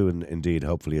it's true, and indeed,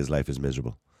 hopefully his life is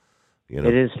miserable. You know?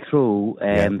 It is true.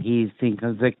 He's been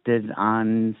convicted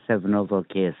on 7 other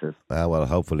cases. Well,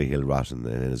 hopefully he'll rot in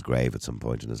his grave at some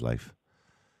point in his life.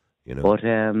 You know, but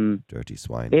dirty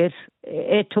swine.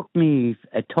 It took me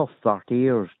a tough 40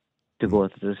 years to go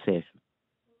to the station.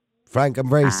 Frank, I'm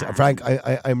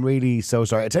really so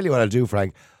sorry. I tell you what I'll do,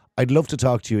 Frank. I'd love to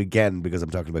talk to you again because I'm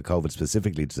talking about COVID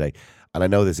specifically today, and I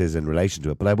know this is in relation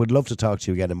to it. But I would love to talk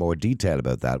to you again in more detail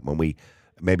about that when we.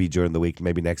 Maybe during the week,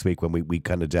 maybe next week when we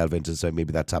kind of delve into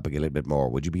maybe that topic a little bit more.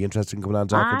 Would you be interested in coming on and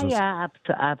talking to us? Yeah,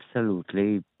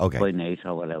 absolutely. Okay. By night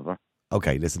or whatever.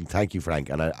 Okay, listen, thank you,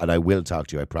 Frank, and I will talk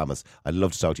to you, I promise. I'd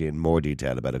love to talk to you in more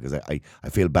detail about it because I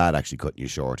feel bad actually cutting you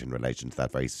short in relation to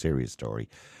that very serious story.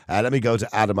 Let me go to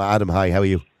Adam. Adam, hi, how are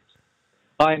you?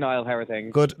 Hi, Niall, how are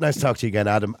things? Good, nice to talk to you again,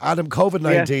 Adam. Adam,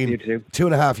 COVID-19, you too.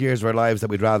 2.5 years of our lives that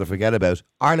we'd rather forget about.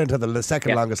 Ireland had the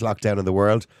second longest lockdown in the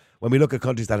world. When we look at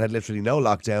countries that had literally no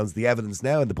lockdowns, the evidence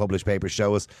now in the published papers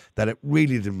show us that it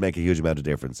really didn't make a huge amount of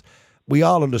difference. We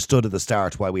all understood at the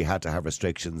start why we had to have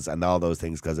restrictions and all those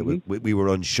things because we were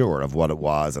unsure of what it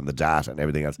was and the data and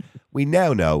everything else. We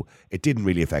now know it didn't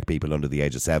really affect people under the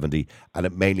age of 70 and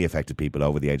it mainly affected people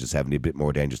over the age of 70, a bit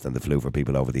more dangerous than the flu for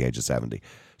people over the age of 70.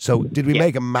 So did we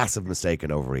make a massive mistake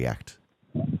and overreact?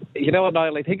 You know what,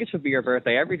 Niall, I think it should be your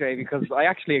birthday every day because I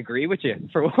actually agree with you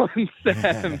for once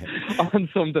on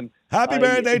something. Happy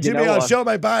birthday to me. I'll show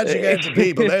my badge again to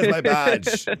people. There's my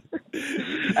badge.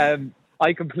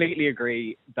 I completely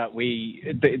agree that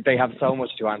they have so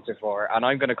much to answer for, and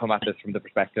I'm going to come at this from the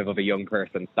perspective of a young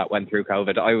person that went through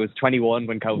COVID. I was 21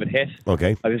 when COVID hit.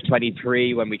 Okay. I was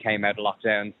 23 when we came out of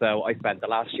lockdown, so I spent the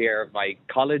last year of my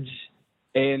college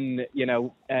in,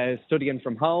 studying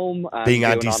from home. And being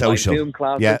antisocial. Zoom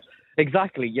classes. Yeah.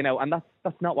 Exactly, and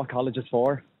that's not what college is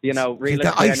for.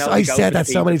 Realistically, I said that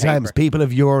so many times. People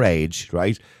of your age,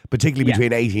 right, particularly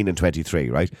between 18 and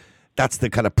 23, right? That's the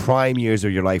kind of prime years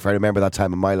of your life. I remember that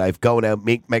time in my life, going out,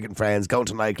 making friends, going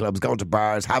to nightclubs, going to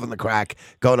bars, having the crack,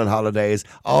 going on holidays,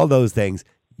 all those things.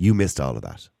 You missed all of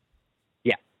that.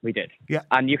 Yeah, we did. Yeah.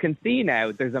 And you can see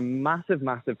now there's a massive,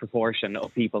 massive proportion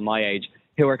of people my age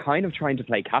who are kind of trying to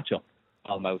play catch-up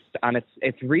almost. And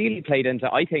it's really played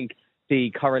into, I think,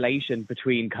 the correlation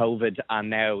between COVID and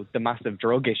now the massive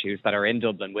drug issues that are in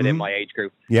Dublin within my age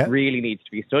group really needs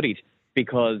to be studied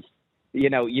because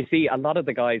you see a lot of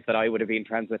the guys that I would have been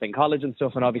friends with in college and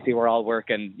stuff, and obviously we're all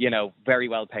working, very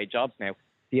well-paid jobs now.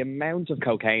 The amount of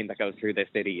cocaine that goes through this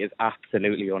city is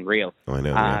absolutely unreal. I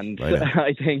know. And I know.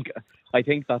 I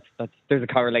think that's there's a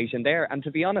correlation there. And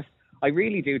to be honest, I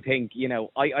really do think,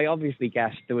 I obviously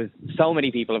get there was so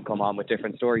many people have come on with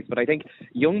different stories, but I think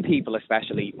young people,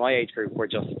 especially my age group, were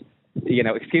just,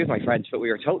 excuse my French, but we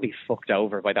were totally fucked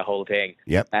over by the whole thing.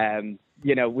 Yep.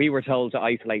 We were told to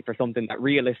isolate for something that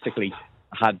realistically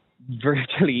had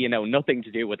virtually, nothing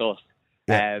to do with us.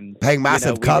 Yeah. Paying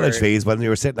massive college fees when you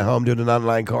were sitting at home doing an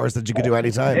online course that you could do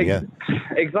any time. Yeah,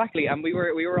 exactly. And we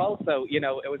were also, it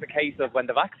was a case of when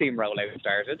the vaccine rollout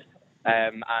started,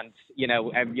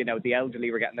 the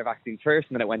elderly were getting their vaccines first,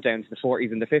 and then it went down to the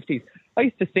 40s and the 50s.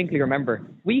 I distinctly remember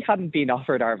we hadn't been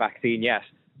offered our vaccine yet,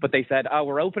 but they said,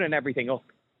 we're opening everything up,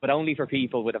 but only for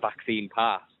people with a vaccine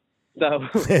pass. So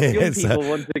young people,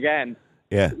 once again,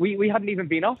 we hadn't even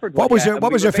been offered one.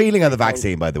 What was your feeling on the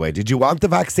vaccine, by the way? Did you want the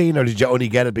vaccine, or did you only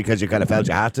get it because you kind of felt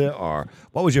you had to, or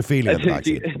what was your feeling on the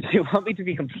vaccine? Do you want me to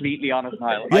be completely honest,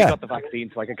 Niall? I got the vaccine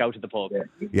so I could go to the pub.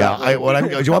 Do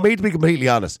you want me to be completely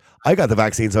honest? I got the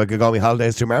vaccine so I could go on my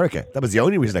holidays to America. That was the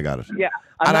only reason I got it. Yeah,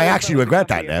 and I actually regret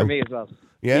that now. For me as well.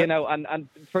 Yeah. And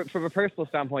from a personal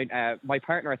standpoint, my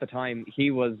partner at the time,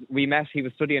 he was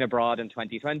studying abroad in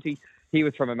 2020. He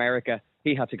was from America.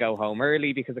 He had to go home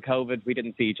early because of COVID. We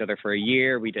didn't see each other for a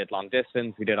year. We did long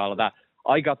distance. We did all of that.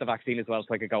 I got the vaccine as well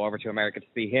so I could go over to America to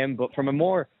see him. But from a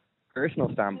more personal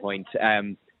standpoint,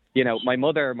 my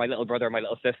mother, my little brother, my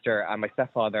little sister, and my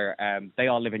stepfather, they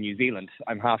all live in New Zealand.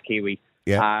 I'm half Kiwi.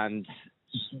 Yeah. And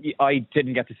I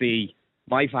didn't get to see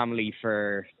my family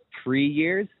for 3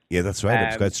 years. Yeah, that's right. It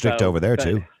was quite strict over there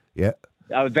too. Yeah.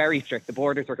 I was very strict. The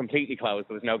borders were completely closed.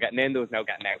 There was no getting in, there was no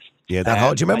getting out. Yeah, that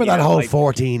whole, do you remember that whole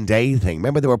 14-day thing?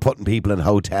 Remember they were putting people in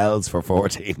hotels for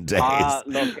 14 days?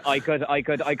 Look, I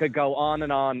could go on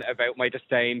and on about my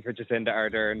disdain for Jacinda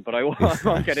Ardern, but I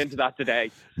won't get into that today.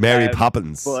 Mary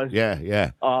Poppins. But,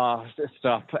 yeah. Oh,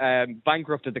 stop.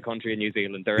 Bankrupted the country in New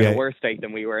Zealand. They're in a worse state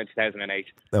than we were in 2008.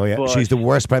 Oh, yeah. But, she's the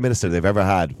worst Prime Minister they've ever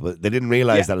had. But they didn't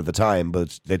realise that at the time,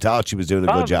 but they thought she was doing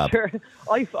a good job. Sure.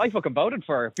 I fucking voted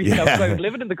for her because I was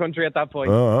living in the country at that point.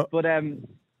 But,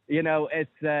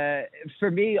 it's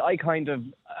for me, I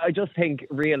just think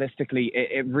realistically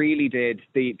it really did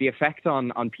the effect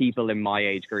on people in my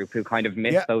age group who kind of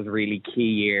missed those really key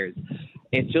years.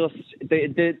 It's just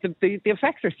the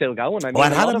effects are still going. I mean,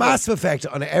 it had a massive effect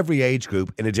on every age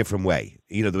group in a different way.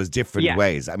 You know, there was different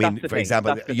ways. I mean, for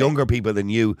example, younger people than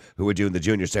you who were doing the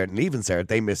junior cert and leaving cert,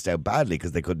 they missed out badly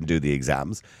because they couldn't do the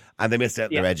exams and they missed out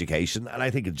their education. And I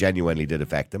think it genuinely did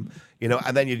affect them. You know,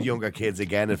 and then you had younger kids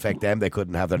again affect them. They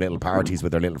couldn't have their little parties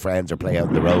with their little friends or play out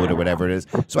on the road or whatever it is.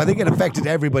 So I think it affected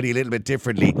everybody a little bit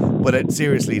differently, but it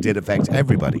seriously did affect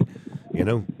everybody. You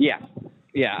know?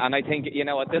 Yeah, and I think, you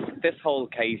know what, this whole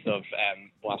case of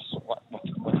what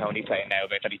Tony's saying now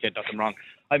about that he did nothing wrong,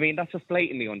 I mean, that's just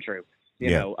blatantly untrue. You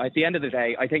know, at the end of the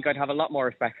day, I think I'd have a lot more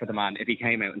respect for the man if he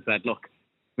came out and said, look,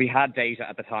 we had data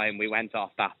at the time, we went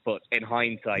off that, but in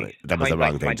hindsight, that was the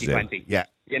wrong thing to do. Yeah.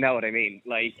 You know what I mean?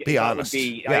 Like, be honest.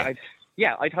 I'd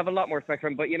have a lot more respect for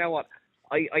him, but you know what,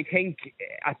 I think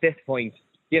at this point,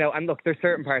 you know, and look, there's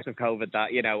certain parts of COVID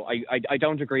that, you know, I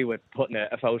don't agree with putting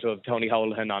a photo of Tony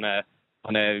Holohan on a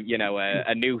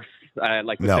noose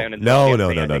like was down in no.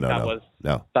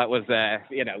 That was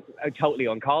you know, totally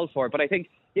uncalled for. But I think,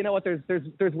 you know what,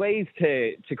 there's ways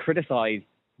to criticise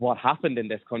what happened in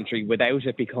this country without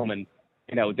it becoming,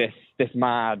 you know, this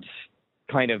mad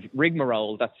kind of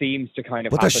rigmarole that seems to kind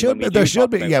of. But there should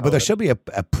be a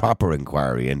proper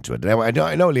inquiry into it. Now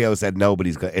I know Leo said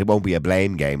it won't be a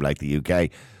blame game like the UK.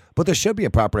 But there should be a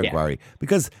proper inquiry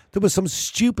because there was some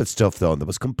stupid stuff done that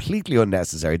was completely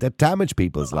unnecessary that damaged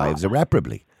people's lives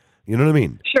irreparably. You know what I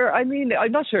mean? Sure. I mean,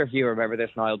 I'm not sure if you remember this,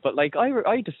 Niall, but like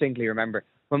I distinctly remember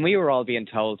when we were all being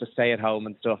told to stay at home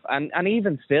and stuff. And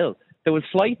even still, there was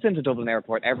flights into Dublin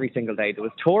Airport every single day. There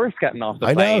was tourists getting off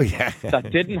the plane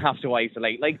that didn't have to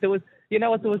isolate. Like there was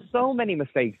so many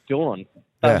mistakes done.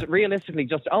 That realistically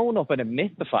just own up and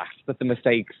admit the fact that the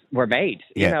mistakes were made,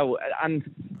 you know, and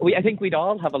I think we'd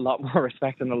all have a lot more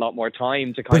respect and a lot more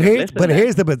time to kind of listen. But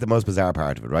here's the most bizarre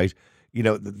part of it, right? You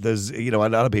know, there's, you know, a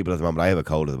lot of people at the moment, I have a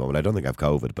cold at the moment, I don't think I have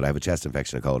COVID, but I have a chest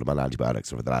infection and cold, I'm on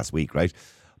antibiotics over the last week, right?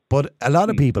 But a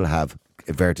lot of people have,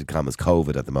 inverted commas,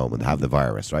 COVID at the moment, have the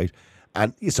virus, right?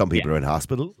 And some people are in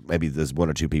hospital. Maybe there's one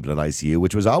or two people in ICU,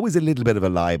 which was always a little bit of a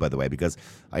lie, by the way, because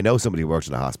I know somebody who works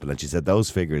in a hospital and she said those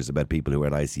figures about people who were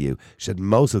in ICU, she said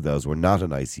most of those were not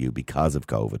in ICU because of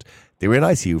COVID. They were in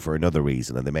ICU for another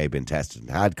reason and they may have been tested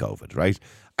and had COVID, right?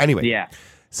 Anyway. Yeah.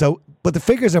 So, but the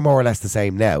figures are more or less the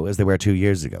same now as they were 2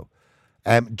 years ago.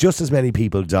 Just as many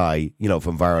people die, you know,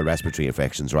 from viral respiratory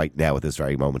infections right now at this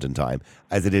very moment in time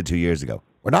as they did 2 years ago.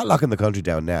 We're not locking the country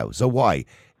down now. So why?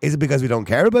 Is it because we don't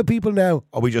care about people now,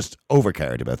 or we just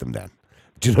over-cared about them then?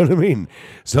 Do you know what I mean?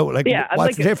 So, like,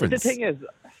 what's the difference? The thing is,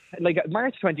 like,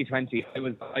 March 2020, I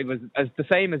was as the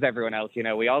same as everyone else. You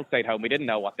know, we all stayed home. We didn't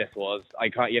know what this was.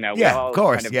 We all of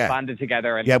course, kind of banded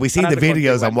together. And, we seen the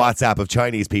videos on WhatsApp of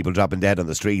Chinese people dropping dead on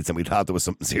the streets, and we thought there was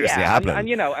something seriously happening. And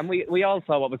you know, and we all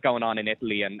saw what was going on in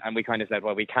Italy, and we kind of said,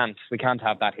 well, we can't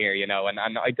have that here, you know. And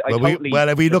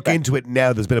if we look into it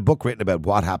now, there's been a book written about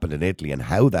what happened in Italy and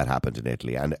how that happened in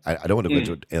Italy, and I don't want to go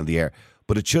into it in the air,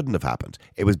 but it shouldn't have happened.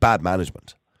 It was bad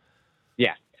management.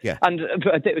 Yeah, and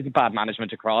it was bad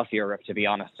management across Europe, to be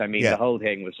honest. I mean, the whole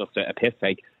thing was just a piss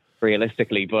take,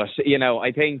 realistically. But you know,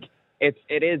 I think it's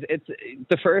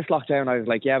the first lockdown. I was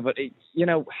like, but you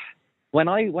know, when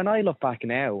I look back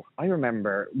now, I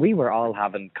remember we were all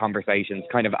having conversations,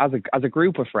 kind of as a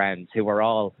group of friends who were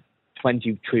all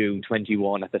 22,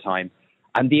 21 at the time,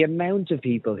 and the amount of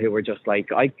people who were just like,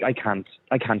 I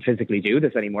can't physically do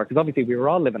this anymore, because obviously we were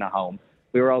all living at home,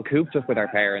 we were all cooped up with our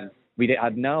parents, we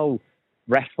had no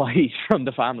respite from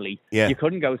the family. You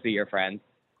couldn't go see your friends.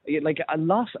 Like a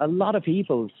lot of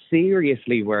people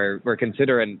seriously were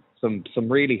considering some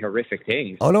really horrific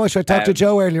things. Oh no! I talked to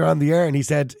Joe earlier on the air, and he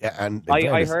said, and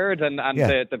I heard, and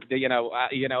the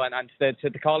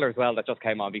caller as well that just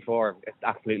came on before, it's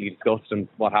absolutely disgusting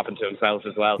what happened to himself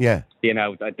as well. Yeah, you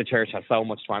know, the church has so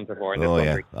much to answer for in this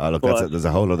country. Oh look, there's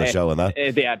a whole other show on that.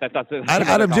 That's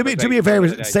Adam, do me a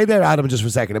favour, stay there, Adam, just for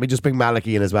a second. Let me just bring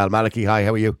Malachy in as well. Malachy, hi,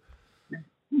 how are you?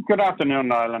 Good afternoon,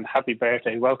 Niall, and happy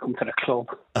birthday. Welcome to the club.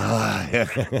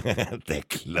 The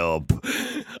club.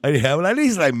 Yeah, well, at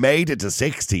least I made it to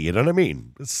 60, you know what I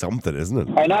mean? It's something, isn't it?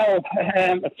 I know,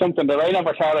 it's something that I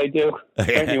never thought I'd do.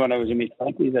 Certainly when I was in my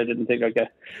 20s, I didn't think I'd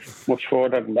get much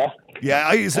further than that. Yeah,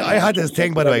 I had this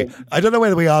thing, by the way. I don't know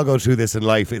whether we all go through this in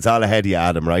life. It's all ahead of you,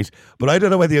 Adam, right? But I don't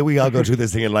know whether we all go through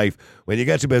this thing in life. When you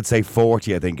get to about, say,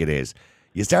 40, I think it is,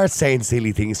 you start saying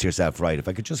silly things to yourself, right? If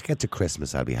I could just get to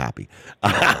Christmas, I'll be happy.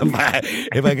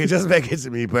 If I could just make it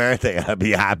to my birthday, I'll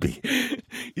be happy.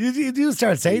 You do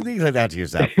start saying things like that to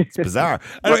yourself. It's bizarre.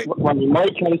 Anyway, Well, in my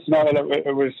case, Niall,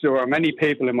 there were many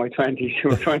people in my 20s who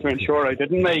were trying to ensure I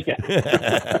didn't make it.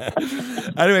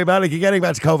 Anyway, Malik, getting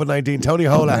back to COVID-19, Tony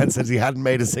Holohan says he hadn't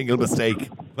made a single mistake.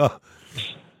 Oh.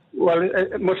 Well,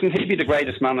 mustn't he be the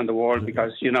greatest man in the world?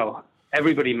 Because,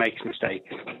 everybody makes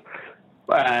mistakes.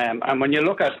 And when you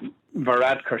look at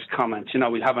Varadkar's comments,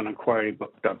 we'll have an inquiry,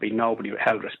 but there'll be nobody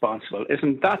held responsible.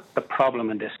 Isn't that the problem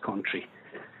in this country?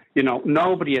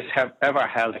 Nobody is ever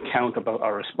held accountable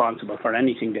or responsible for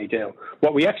anything they do.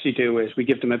 What we actually do is we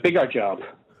give them a bigger job.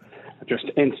 Just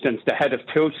instance, the head of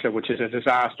Tuchler, which is a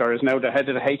disaster, is now the head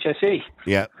of the HSE.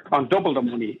 Yeah. On double the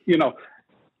money.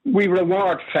 We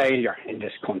reward failure in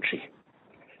this country.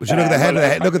 But you look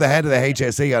at the head of the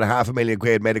HSE on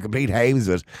 £500,000, made a complete hames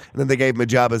of it, and then they gave him a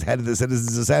job as head of the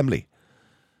Citizens' Assembly.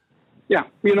 Yeah,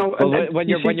 Well, when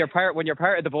you're part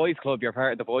of the boys' club, you're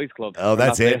part of the boys' club. Oh,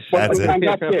 that's it. That's it. And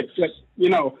that's it.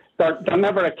 They're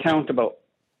never accountable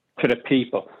to the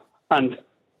people. And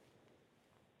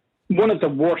one of the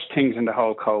worst things in the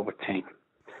whole COVID thing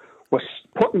was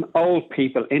putting old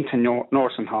people into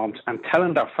nursing homes and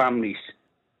telling their families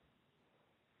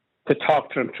to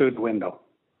talk to them through the window.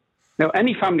 Now,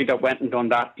 any family that went and done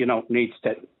that, needs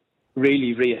to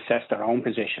really reassess their own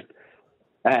position.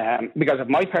 Because if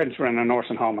my parents were in a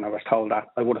nursing home and I was told that,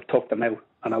 I would have took them out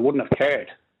and I wouldn't have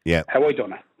cared how I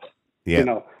done it.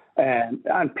 Yeah.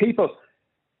 And people,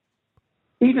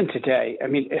 even today, I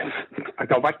mean, if I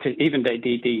go back to even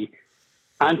the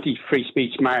anti-free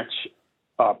speech march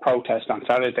or protest on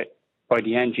Saturday by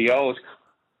the NGOs,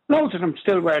 loads of them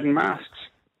still wearing masks,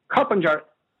 Coppinger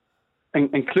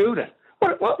included.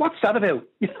 What's that about?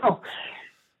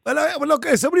 Well, look,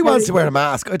 if somebody wants to wear a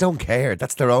mask, I don't care.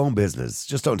 That's their own business.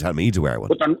 Just don't tell me to wear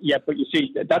one. But you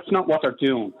see, that's not what they're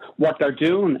doing. What they're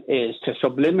doing is to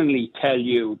subliminally tell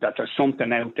you that there's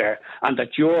something out there and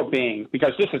that you're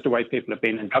because this is the way people have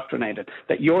been indoctrinated,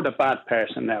 that you're the bad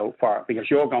person now because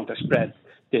you're going to spread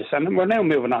this. And we're now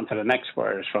moving on to the next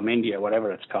virus from India,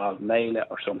 whatever it's called, Mela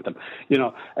or something.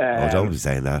 Don't be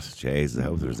saying that. Jeez, I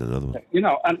hope there's another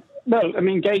one. Well, I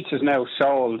mean, Gates is now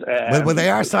sold. Well, they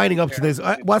are signing up to this.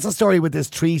 What's the story with this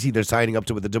treaty they're signing up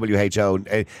to with the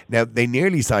WHO? Now, they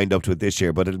nearly signed up to it this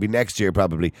year, but it'll be next year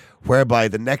probably, whereby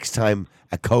the next time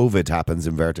a COVID happens,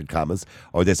 inverted commas,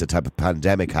 or a type of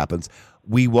pandemic happens,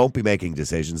 we won't be making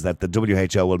decisions, that the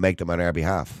WHO will make them on our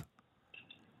behalf.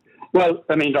 Well,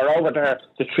 I mean, they're over there,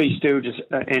 the three stooges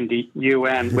in the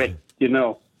UN with,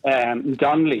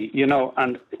 Donnelly,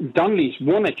 and Donnelly's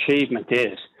one achievement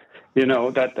is,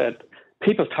 that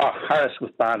people thought Harris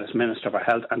was bad as Minister for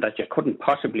Health and that you couldn't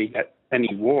possibly get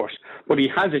any worse. But he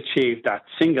has achieved that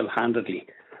single-handedly.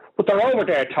 But they're over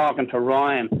there talking to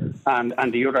Ryan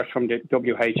and the others from the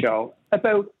WHO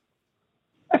about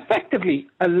effectively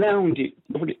allowing the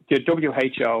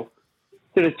WHO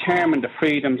to determine the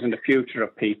freedoms and the future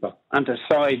of people and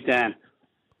decide then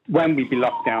when we be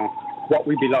locked down, what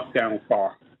we be locked down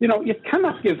for. You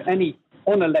cannot give any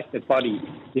unelected body,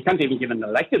 you can't even give an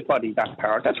elected body that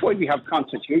power. That's why we have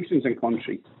constitutions in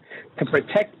countries, to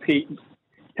protect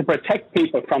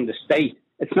people from the state.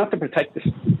 It's not to protect the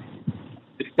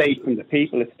state from the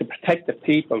people, it's to protect the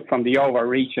people from the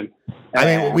overreaching. I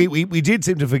mean, we did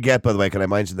seem to forget, by the way, can I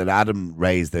mention that Adam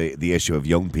raised the issue of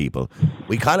young people.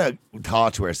 We kind of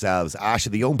thought to ourselves,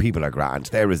 the young people are grand,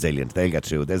 they're resilient, they'll get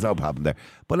through it, there's no problem there.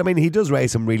 But I mean, he does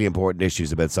raise some really important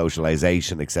issues about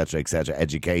socialisation, etc.,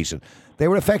 education. They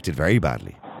were affected very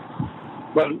badly.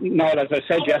 Well, Niall, as I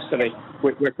said yesterday,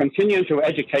 we're continuing to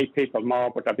educate people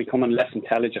more, but they're becoming less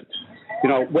intelligent.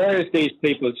 Where is these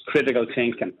people's critical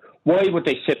thinking? Why would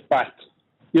they sit back?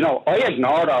 I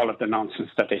ignored all of the nonsense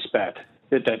that they spread.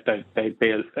 They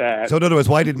built. So in other words,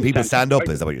 why didn't people stand up?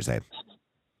 Is that what you're saying?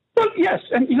 Well, yes,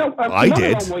 and I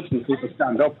did. Why didn't people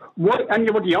stand up? Why, and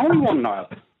you were the only one, Niall,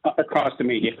 across the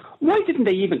media. Why didn't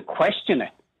they even question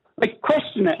it? Like,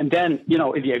 question it, and then, you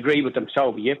know, if you agree with them,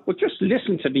 so be it. But just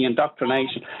listen to the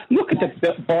indoctrination. Look at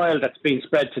the boil that's been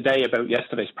spread today about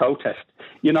yesterday's protest.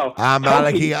 You know,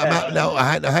 Malachy,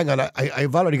 hang on.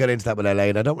 I've already got into that with LA,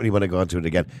 and I don't really want to go into it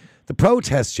again. The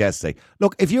protests yesterday.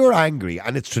 Look, if you're angry,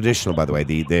 and it's traditional, by the way,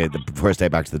 the first day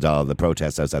back to the Dáil, the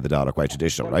protests outside the Dáil are quite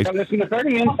traditional, right?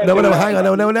 No, hang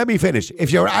on. No, let me finish.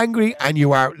 If you're angry and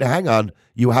you are, hang on,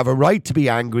 you have a right to be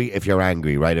angry if you're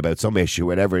angry, right, about some issue,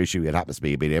 whatever issue it happens to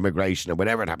be it immigration or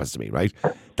whatever it happens to be, right?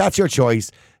 That's your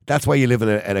choice. That's why you live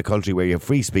in a country where you have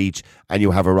free speech and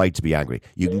you have a right to be angry.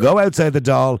 You can go outside the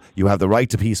Dáil, you have the right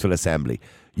to peaceful assembly.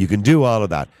 You can do all of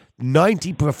that.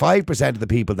 95% of the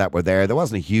people that were there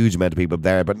wasn't a huge amount of people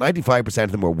there, but 95%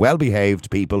 of them were well-behaved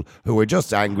people who were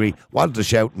just angry, wanted to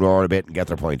shout and roar a bit and get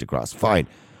their point across. Fine.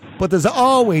 But there's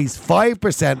always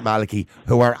 5%, Malachy,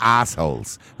 who are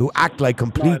assholes, who act like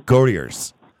complete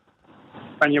gurriers.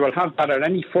 And you will have that at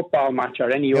any football match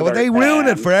or any other... Well, they ruin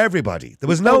it for everybody. There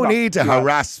was no need to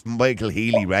harass Michael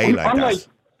Healy-Rae like that.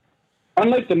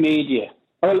 Unlike the media.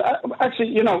 Well, actually,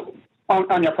 you know,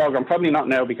 on your programme, probably not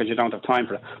now because you don't have time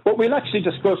for it, but we'll actually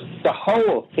discuss the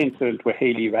whole incident with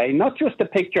Healy-Rae, not just the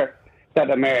picture that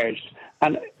emerged,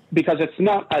 and because it's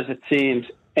not as it seems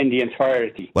in the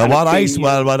entirety. Well, what I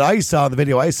saw in the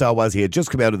video I saw was he had just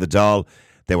come out of the Dáil.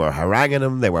 They were haranguing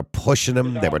him, they were pushing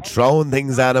him, they were throwing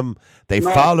things at him. They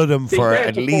followed him for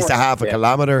at least a half a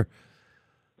kilometre.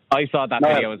 I saw that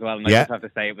video as well, and I just have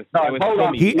to say it was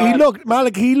funny.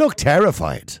 He looked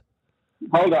terrified.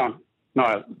 Hold on,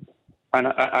 Niall. And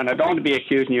I don't want to be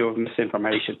accusing you of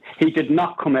misinformation. He did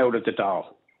not come out of the Dáil.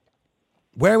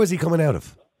 Where was he coming out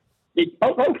of?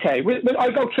 Okay,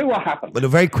 I'll go through what happened. But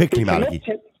very quickly, Malachy.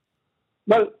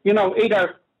 Well, you know,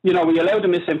 either, you know, we allow the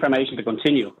misinformation to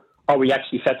continue, or we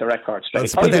actually set the record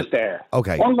straight. I was there.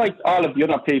 Okay. Unlike all of the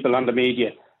other people on the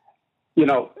media, you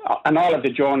know, and all of the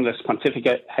journalists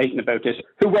pontificate hating about this,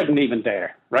 who wasn't even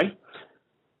there, right?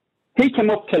 He came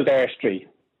up Kildare Street.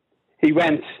 He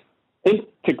went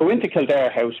to go into Kildare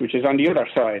House, which is on the other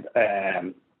side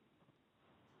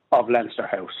of Leinster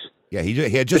House. Yeah, he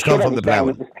had just come from the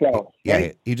ploughing. Yeah,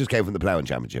 right? He just came from the ploughing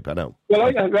championship, I know. Well,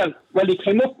 he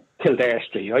came up Kildare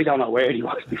Street. I don't know where he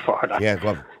was before that. Yeah, go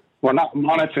on. We're not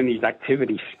monitoring his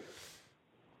activities.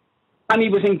 And he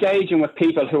was engaging with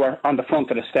people who were on the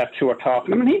front of the steps who were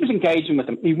talking. I mean, he was engaging with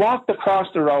them. He walked across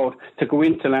the road to go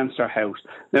into Leinster House.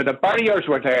 Now, the barriers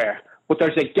were there, but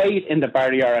there's a gate in the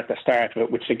barrier at the start of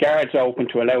it, which the guards open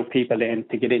to allow people in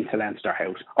to get into Leinster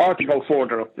House, or to go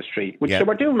further up the street, which they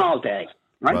were doing all day.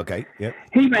 Right? Okay, yeah.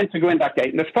 He went to go in that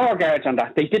gate, and there's 4 guards on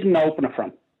that. They didn't open it for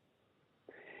him.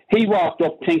 He walked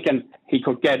up thinking he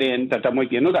could get in, that there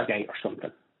might be another gate or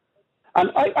something.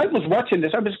 And I was watching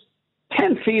this. I was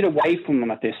 10 feet away from him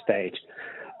at this stage.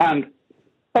 And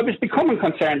I was becoming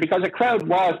concerned because a crowd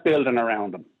was building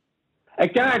around him. A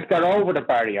guard got over the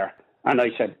barrier, and I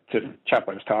said to the chap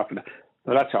I was talking to,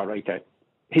 well, that's all right,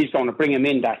 he's going to bring him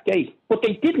in that gate. But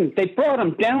they didn't. They brought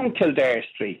him down Kildare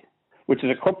Street, which is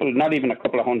not even a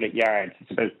couple of 100 yards.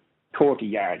 It's about 30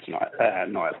 yards,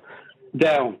 Niall,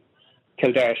 down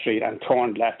Kildare Street and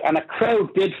turned left. And a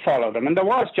crowd did follow them, and there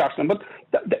was jostling. But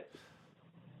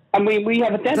and we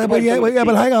have identified...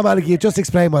 but hang on, Malachy, just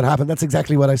explain what happened. That's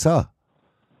exactly what I saw.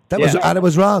 And it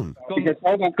was wrong.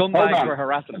 Scumbags were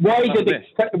harassing him. Why did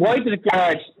the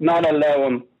guards not allow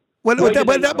him?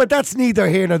 But that's neither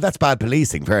here nor... That's bad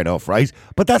policing, fair enough, right?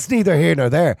 But that's neither here nor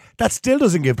there. That still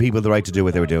doesn't give people the right to do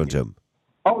what they were doing to him.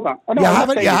 Hold on. You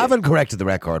haven't corrected the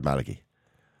record, Malachy.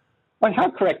 I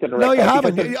have corrected the record. No, you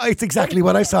haven't. It's exactly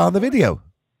what I saw on the video.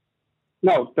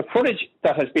 No, the footage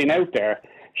that has been out there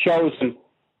shows him...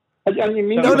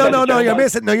 No, you're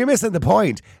missing the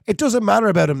point. It doesn't matter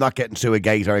about him not getting through a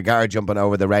gate or a guard jumping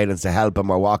over the railings to help him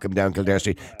or walk him down Kildare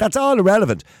Street. That's all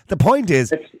irrelevant. The point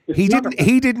is, he didn't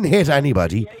hit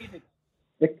anybody.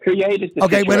 It created the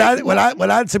situation.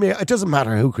 Well, answer me. It doesn't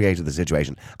matter who created the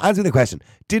situation. Answer the question.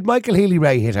 Did Michael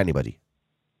Healy-Rae hit anybody?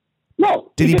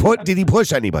 No. Did he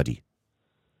push anybody?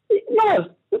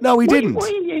 No, he didn't. Why are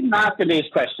you even asking these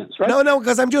questions, right? No,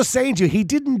 because I'm just saying to you, he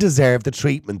didn't deserve the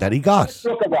treatment that he got.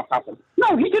 Look at what happened.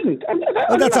 No, he didn't.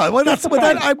 That's all.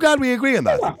 I'm glad we agree on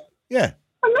that. Yeah.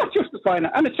 I'm not justifying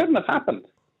it, and it shouldn't have happened,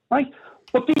 right?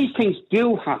 But these things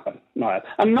do happen, Niall,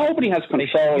 and nobody has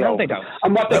control over them.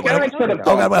 And what the guards could have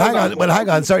done... hang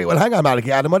on. Sorry. Well, hang on,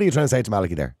 Malachy. Adam, what are you trying to say to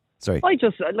Malachy there? Sorry. I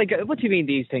just, what do you mean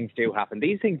these things do happen?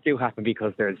 These things do happen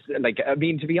because there's,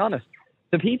 to be honest,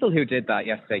 the people who did that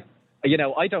yesterday, you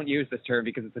know, I don't use this term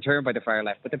because it's a term by the far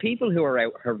left, but the people who are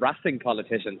out harassing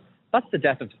politicians, that's the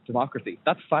death of democracy.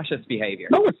 That's fascist behaviour.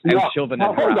 No, it's not. Shoving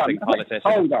and harassing politicians.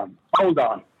 Hold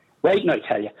on. Wait, and I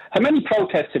tell you, how many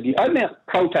protests have you? I've been at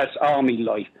protests all my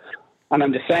life, and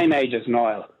I'm the same age as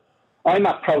Niall. I'm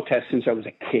at protests since I was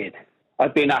a kid.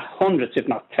 I've been at hundreds, if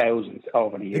not thousands,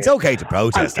 over the years. It's okay to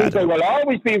protest, and people Adam. will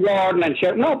always be roaring and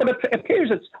shouting. No, but it appears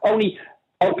it's only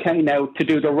okay now to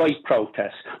do the right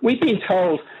protest. We've been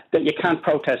told that you can't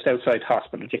protest outside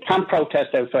hospitals, you can't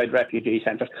protest outside refugee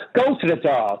centres. Go to the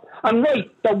Dáil. And right,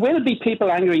 there will be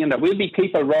people angry and there will be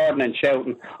people roaring and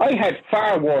shouting. I had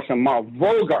far worse and more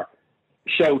vulgar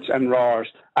shouts and roars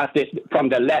from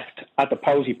the left at the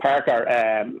Posey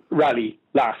Parker rally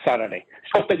last Saturday.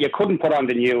 Stuff that you couldn't put on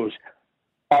the news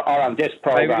or on this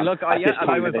programme. I was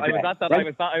at that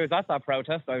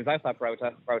protest. I was at that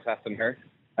protest protesting her.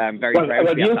 Very proud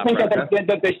to be you at think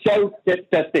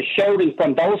that the shouting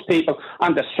from those people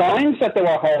and the signs that they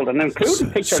were holding,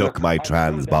 including pictures Suck my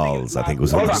trans balls, I think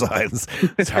was one of the signs.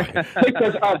 Sorry.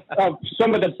 Pictures of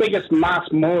some of the biggest mass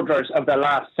murderers of the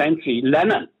last century,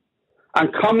 Lenin,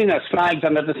 and communist flags,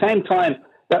 and at the same time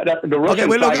the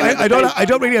Russian flag. I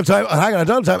don't really have time. Hang on, I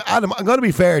don't have time. Adam, I'm going to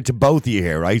be fair to both of you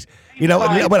here, right? You know,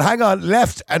 well, hang on.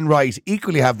 Left and right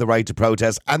equally have the right to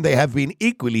protest, and they have been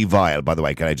equally vile, by the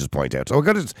way, can I just point out? So we're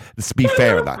going to be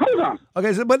fair on that. Hold on.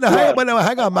 Okay, so,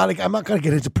 hang on, Malik. I'm not going to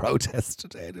get into protest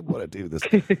today. I didn't want to do this.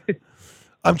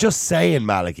 I'm just saying,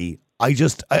 Maliki, I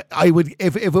would,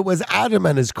 if it was Adam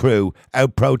and his crew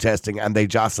out protesting and they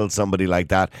jostled somebody like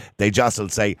that, they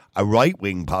jostled, say, a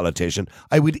right-wing politician,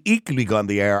 I would equally go on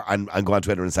the air and go on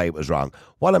Twitter and say it was wrong.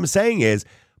 What I'm saying is,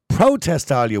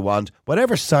 protest all you want,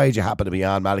 whatever side you happen to be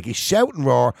on, Maliki, shout and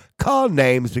roar, call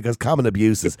names, because common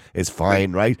abuse is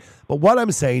fine, right? But what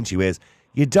I'm saying to you is,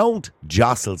 you don't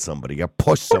jostle somebody or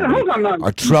push somebody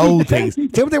or throw things.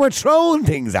 They were throwing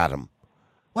things at him.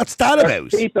 What's that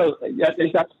about? People,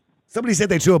 somebody said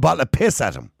they threw a bottle of piss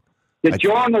at him. The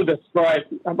journal described,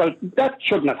 well, that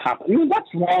shouldn't have happened. I mean, that's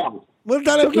wrong. Well,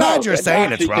 then I'm glad you're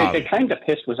saying it's wrong. The kind of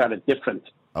piss was at a different.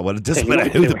 Oh, well, it doesn't matter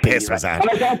who the piss was at. And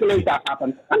I don't believe that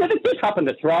happened. And if it did happen,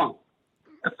 it's wrong.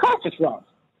 Of course it's wrong.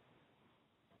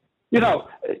 You know,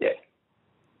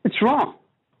 it's wrong.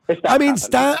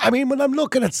 I mean, when I'm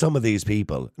looking at some of these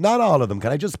people, not all of them,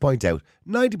 can I just point out,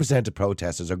 90% of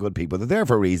protesters are good people. They're there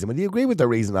for a reason. Whether you agree with their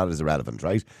reason, that is irrelevant,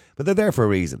 right? But they're there for a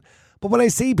reason. But when I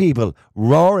see people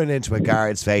roaring into a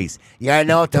guard's face, you're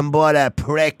nothing but a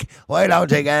prick, why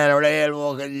don't you get a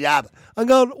real fucking job? I'm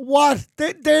going, what?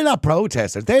 They're not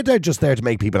protesters. They're just there to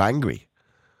make people angry.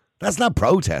 That's not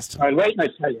protesting. I'll wait and I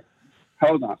tell you.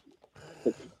 Hold on.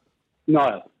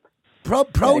 Niall.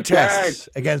 Protests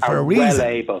again for a reason. Well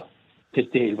able to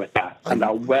deal with that, and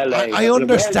are well able. I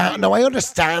understand. No, I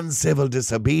understand civil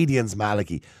disobedience,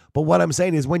 Maliki. But what I'm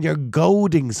saying is, when you're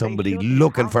goading somebody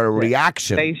looking for a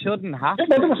reaction, they shouldn't have.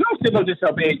 There was no civil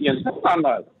disobedience.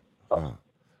 Oh,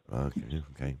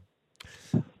 okay.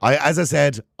 As I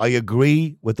said, I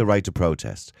agree with the right to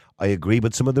protest. I agree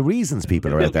with some of the reasons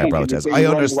people are out there protesting. I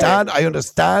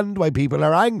understand why people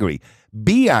are angry.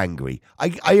 Be angry.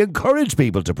 I encourage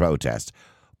people to protest,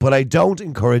 but I don't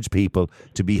encourage people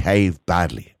to behave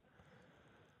badly.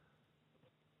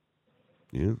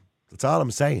 Yeah, that's all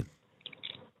I'm saying.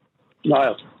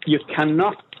 Niall, you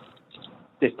cannot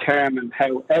determine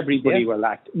how everybody will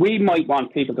act. We might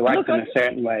want people to act in a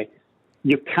certain way.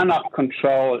 You cannot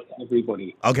control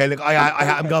everybody. Okay, look,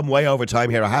 I'm going way over time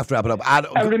here. I have to wrap it up.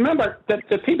 And remember,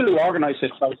 the people who organise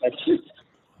this protest.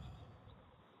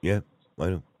 Yeah, I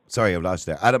know. Sorry, I've lost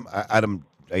you there. Adam,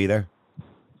 are you there?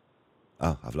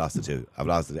 Oh, I've lost it too. Are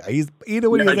you, either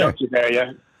one of you there? I got you there,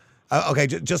 yeah. Okay,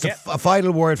 just a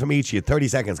final word from each of you. 30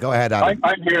 seconds. Go ahead, Adam.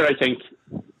 I'm here, I think.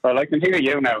 Well, I can hear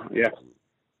you now, yeah.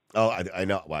 Oh, I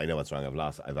know. Well, I know what's wrong.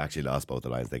 I've actually lost both the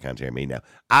lines. They can't hear me now.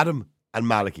 Adam and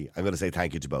Maliki, I'm going to say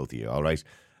thank you to both of you, all right?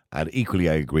 And equally,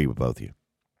 I agree with both of you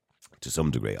to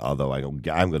some degree, although I'm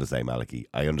going to say, Maliki,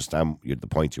 I understand the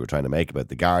point you were trying to make about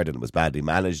the guard, and it was badly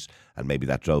managed, and maybe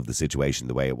that drove the situation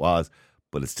the way it was,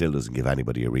 but it still doesn't give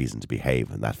anybody a reason to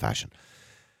behave in that fashion.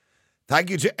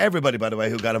 Thank you to everybody, by the way,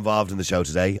 who got involved in the show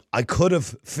today. I could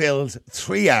have filled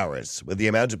 3 hours with the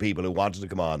amount of people who wanted to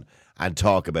come on and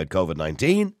talk about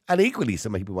COVID-19, and equally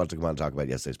some people wanted to come on and talk about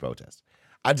yesterday's protest.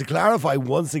 And to clarify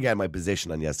once again my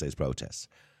position on yesterday's protest,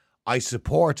 I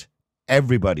support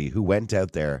everybody who went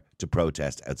out there to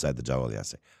protest outside the Dáil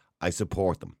yesterday. I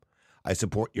support them. I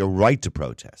support your right to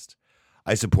protest.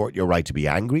 I support your right to be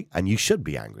angry, and you should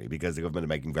be angry because the government are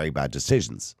making very bad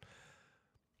decisions.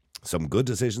 Some good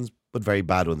decisions, but very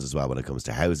bad ones as well when it comes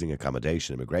to housing,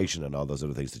 accommodation, immigration, and all those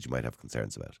other things that you might have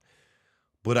concerns about.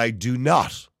 But I do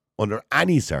not, under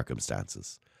any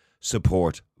circumstances,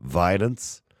 support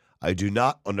violence. I do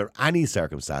not, under any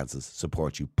circumstances,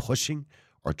 support you pushing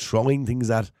or throwing things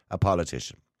at a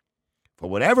politician. For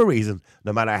whatever reason,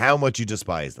 no matter how much you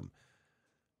despise them.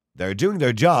 They're doing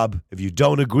their job. If you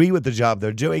don't agree with the job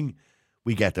they're doing,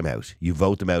 we get them out. You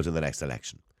vote them out in the next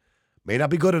election. May not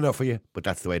be good enough for you, but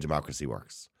that's the way democracy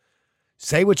works.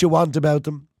 Say what you want about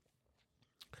them.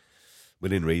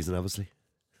 Within reason, obviously.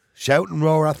 Shout and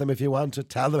roar at them if you want to.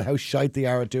 Tell them how shite they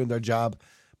are at doing their job.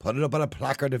 Put it up on a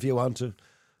placard if you want to.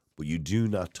 But you do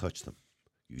not touch them.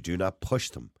 You do not push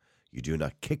them. You do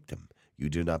not kick them. You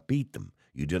do not beat them.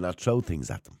 You do not throw things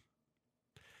at them.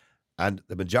 And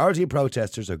the majority of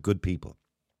protesters are good people.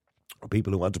 Or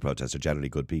people who want to protest are generally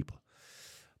good people.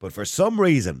 But for some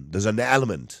reason, there's an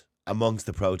element amongst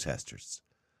the protesters.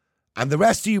 And the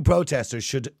rest of you protesters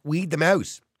should weed them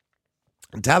out.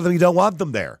 And tell them you don't want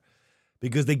them there.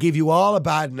 Because they give you all a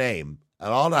bad name. And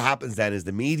all that happens then is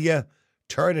the media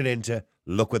turn it into,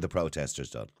 look what the protesters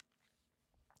done.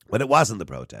 When it wasn't the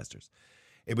protesters.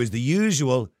 It was the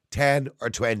usual 10 or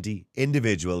 20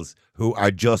 individuals who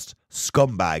are just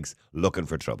scumbags looking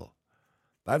for trouble.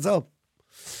 That's all.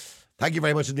 Thank you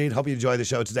very much indeed. Hope you enjoy the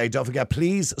show today. Don't forget,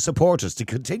 please support us to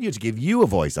continue to give you a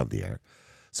voice on the air.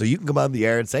 So you can come on the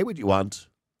air and say what you want,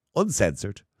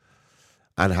 uncensored,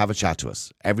 and have a chat to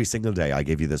us. Every single day I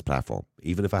give you this platform,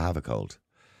 even if I have a cold,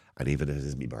 and even if it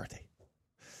is my birthday.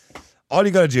 All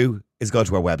you got to do is go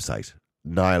to our website,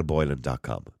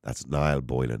 niallboylan.com. That's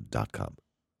niallboylan.com.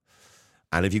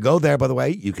 And if you go there, by the way,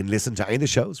 you can listen to any of the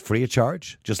shows free of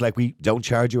charge, just like we don't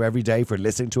charge you every day for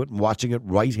listening to it and watching it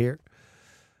right here.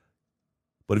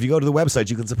 But if you go to the website,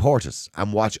 you can support us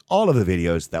and watch all of the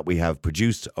videos that we have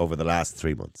produced over the last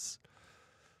 3 months.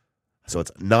 So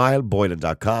it's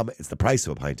niallboylan.com. It's the price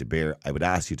of a pint of beer. I would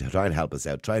ask you to try and help us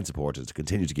out, try and support us, to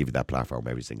continue to give you that platform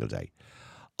every single day.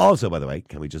 Also, by the way,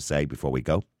 can we just say before we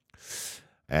go,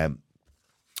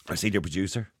 our senior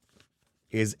producer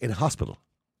is in hospital,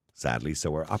 sadly, so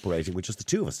we're operating with just the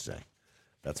two of us today.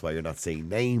 That's why you're not seeing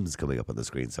names coming up on the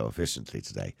screen so efficiently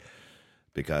today,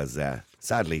 because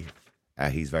sadly,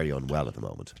 he's very unwell at the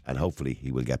moment, and hopefully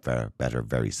he will get better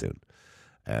very soon.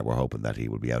 We're hoping that he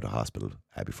will be out of hospital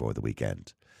before the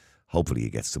weekend. Hopefully he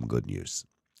gets some good news.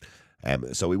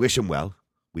 So we wish him well.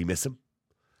 We miss him.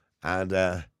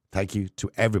 And thank you to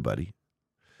everybody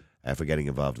for getting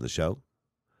involved in the show.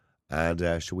 And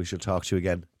we shall talk to you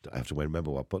again. I have to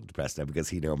remember what button to press now because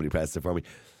he normally presses it for me.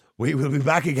 We will be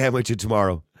back again with you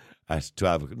tomorrow at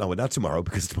 12. No, not tomorrow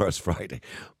because tomorrow's Friday.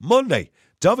 Monday.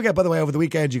 Don't forget, by the way, over the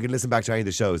weekend, you can listen back to any of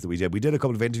the shows that we did. We did a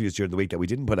couple of interviews during the week that we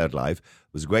didn't put out live.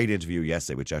 It was a great interview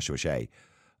yesterday with Joshua Shea,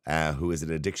 who is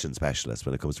an addiction specialist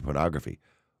when it comes to pornography.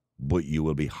 But you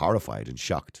will be horrified and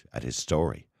shocked at his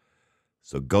story.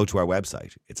 So go to our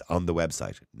website. It's on the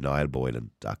website,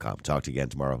 niallboylan.com. Talk to you again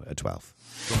tomorrow at 12.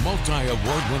 The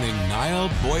multi-award-winning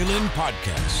Niall Boylan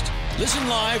Podcast. Listen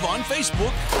live on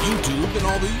Facebook, YouTube, and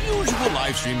all the usual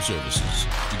live stream services.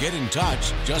 To get in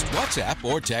touch, just WhatsApp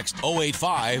or text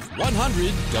 085 100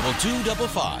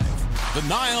 2255. The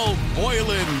Niall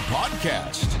Boylan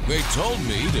Podcast. They told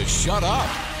me to shut up.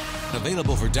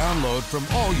 Available for download from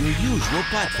all your usual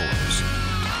platforms.